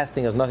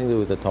 Fasting has nothing to do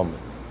with atonement.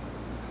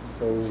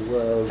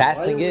 So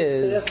fasting why are we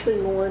is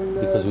fasting on,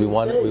 because we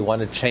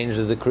want to change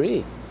the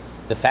decree.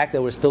 The fact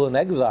that we're still in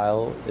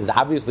exile is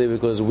obviously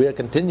because we're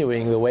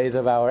continuing the ways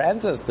of our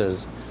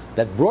ancestors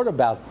that brought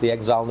about the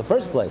exile in the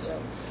first place.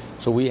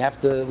 So we have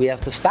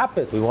to stop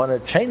it. We want to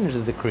change the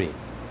decree.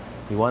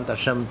 We want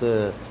Hashem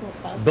to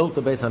build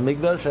the Beis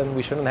HaMikdash, and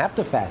we shouldn't have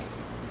to fast.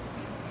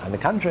 On the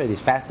contrary, these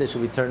fast days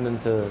should be turned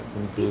into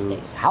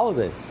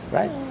holidays,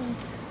 right?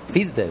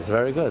 Feast days,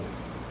 very good.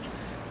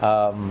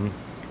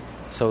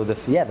 So the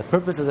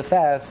purpose of the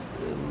fast.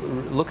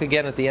 Look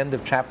again at the end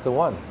of chapter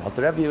 1.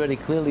 Alter Rebbe already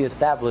clearly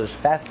established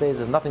fast days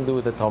has nothing to do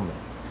with atonement.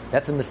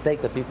 That's a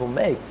mistake that people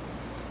make.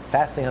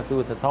 Fasting has to do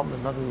with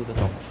atonement, nothing to do with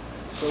atonement.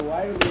 So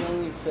why do we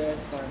only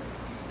fast on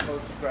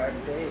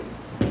prescribed days?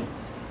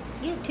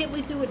 Yeah, can't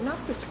we do it not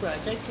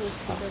prescribed?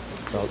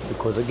 So,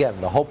 because again,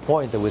 the whole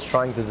point that we're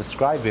trying to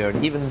describe here,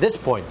 and even this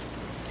point,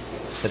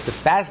 that the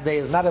fast day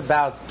is not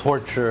about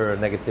torture or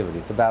negativity.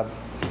 It's about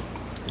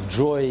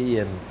joy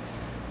and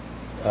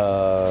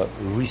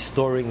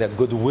restoring that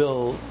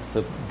goodwill. It's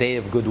a day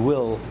of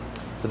goodwill.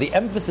 So the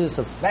emphasis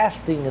of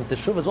fasting and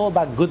Teshuvah is all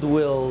about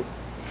goodwill,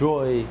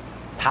 joy,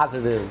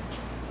 positive.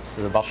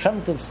 So the Baal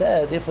Shem Tov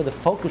said, therefore the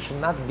focus should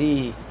not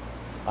be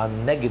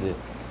on negative.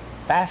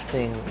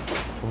 Fasting,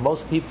 for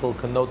most people,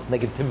 connotes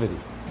negativity.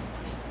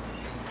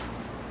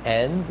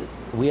 And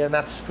we are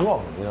not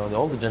strong. The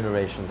older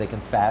generations, they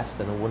can fast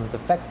and it wouldn't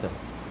affect them.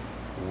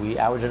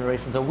 Our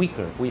generations are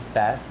weaker. If we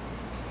fast,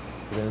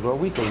 we're going to grow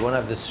weaker. We won't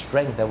have the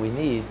strength that we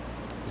need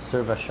to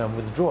serve Hashem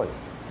with joy.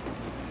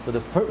 So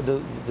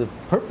the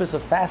purpose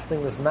of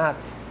fasting is not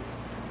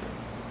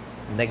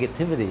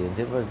negativity. And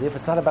therefore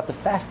it's not about the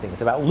fasting.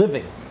 It's about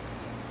living.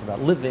 It's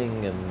about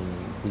living and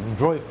being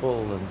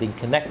joyful and being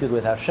connected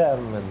with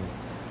Hashem and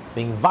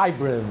being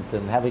vibrant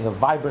and having a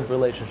vibrant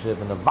relationship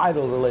and a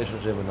vital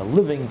relationship and a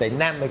living,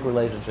 dynamic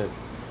relationship.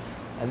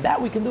 And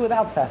that we can do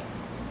without fasting.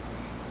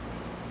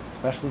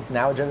 Especially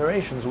now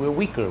generations, we're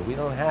weaker. We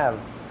don't have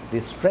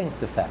the strength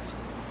to fast.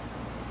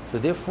 So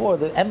therefore,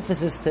 the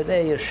emphasis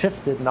today is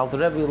shifted, and Alter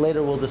Rebbe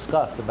later will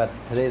discuss about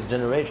today's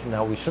generation,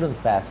 how we shouldn't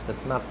fast.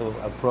 That's not the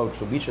approach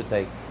that we should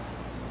take.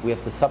 We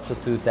have to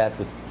substitute that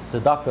with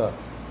tzedakah.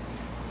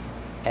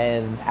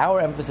 And our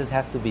emphasis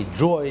has to be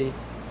joy,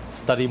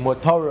 study more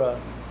Torah,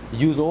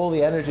 use all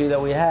the energy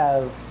that we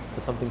have for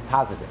something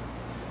positive.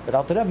 But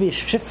Alter Rebbe is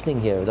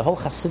shifting here. The whole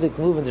Hasidic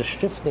movement is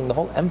shifting. The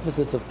whole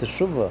emphasis of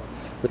Teshuvah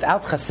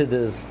without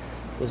Hasidus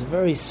was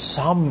very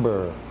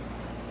somber,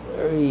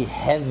 very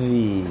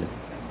heavy,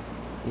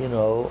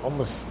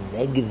 almost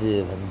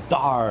negative and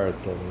dark.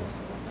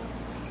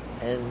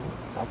 And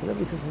Alter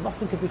Rebbe says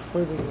nothing could be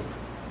further.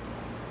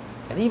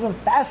 And even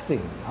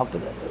fasting,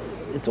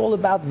 it's all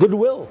about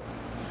goodwill.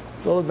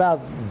 It's all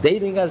about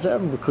dating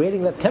Hashem,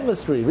 creating that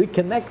chemistry,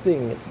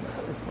 reconnecting. It's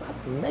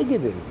not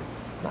negative.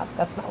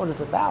 That's not what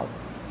it's about.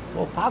 It's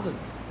all positive.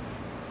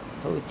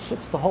 So it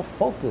shifts the whole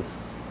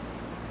focus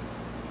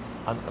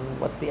on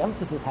what the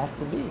emphasis has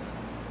to be.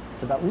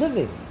 It's about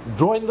living,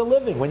 join the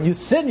living. When you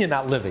sin, you're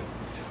not living.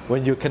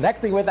 When you're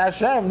connecting with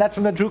Hashem, that's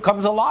when the Jew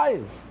comes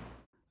alive.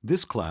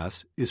 This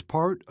class is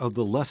part of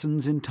the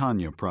Lessons in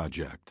Tanya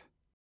project.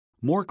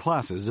 More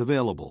classes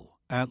available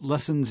at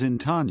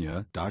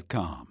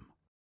lessonsintanya.com.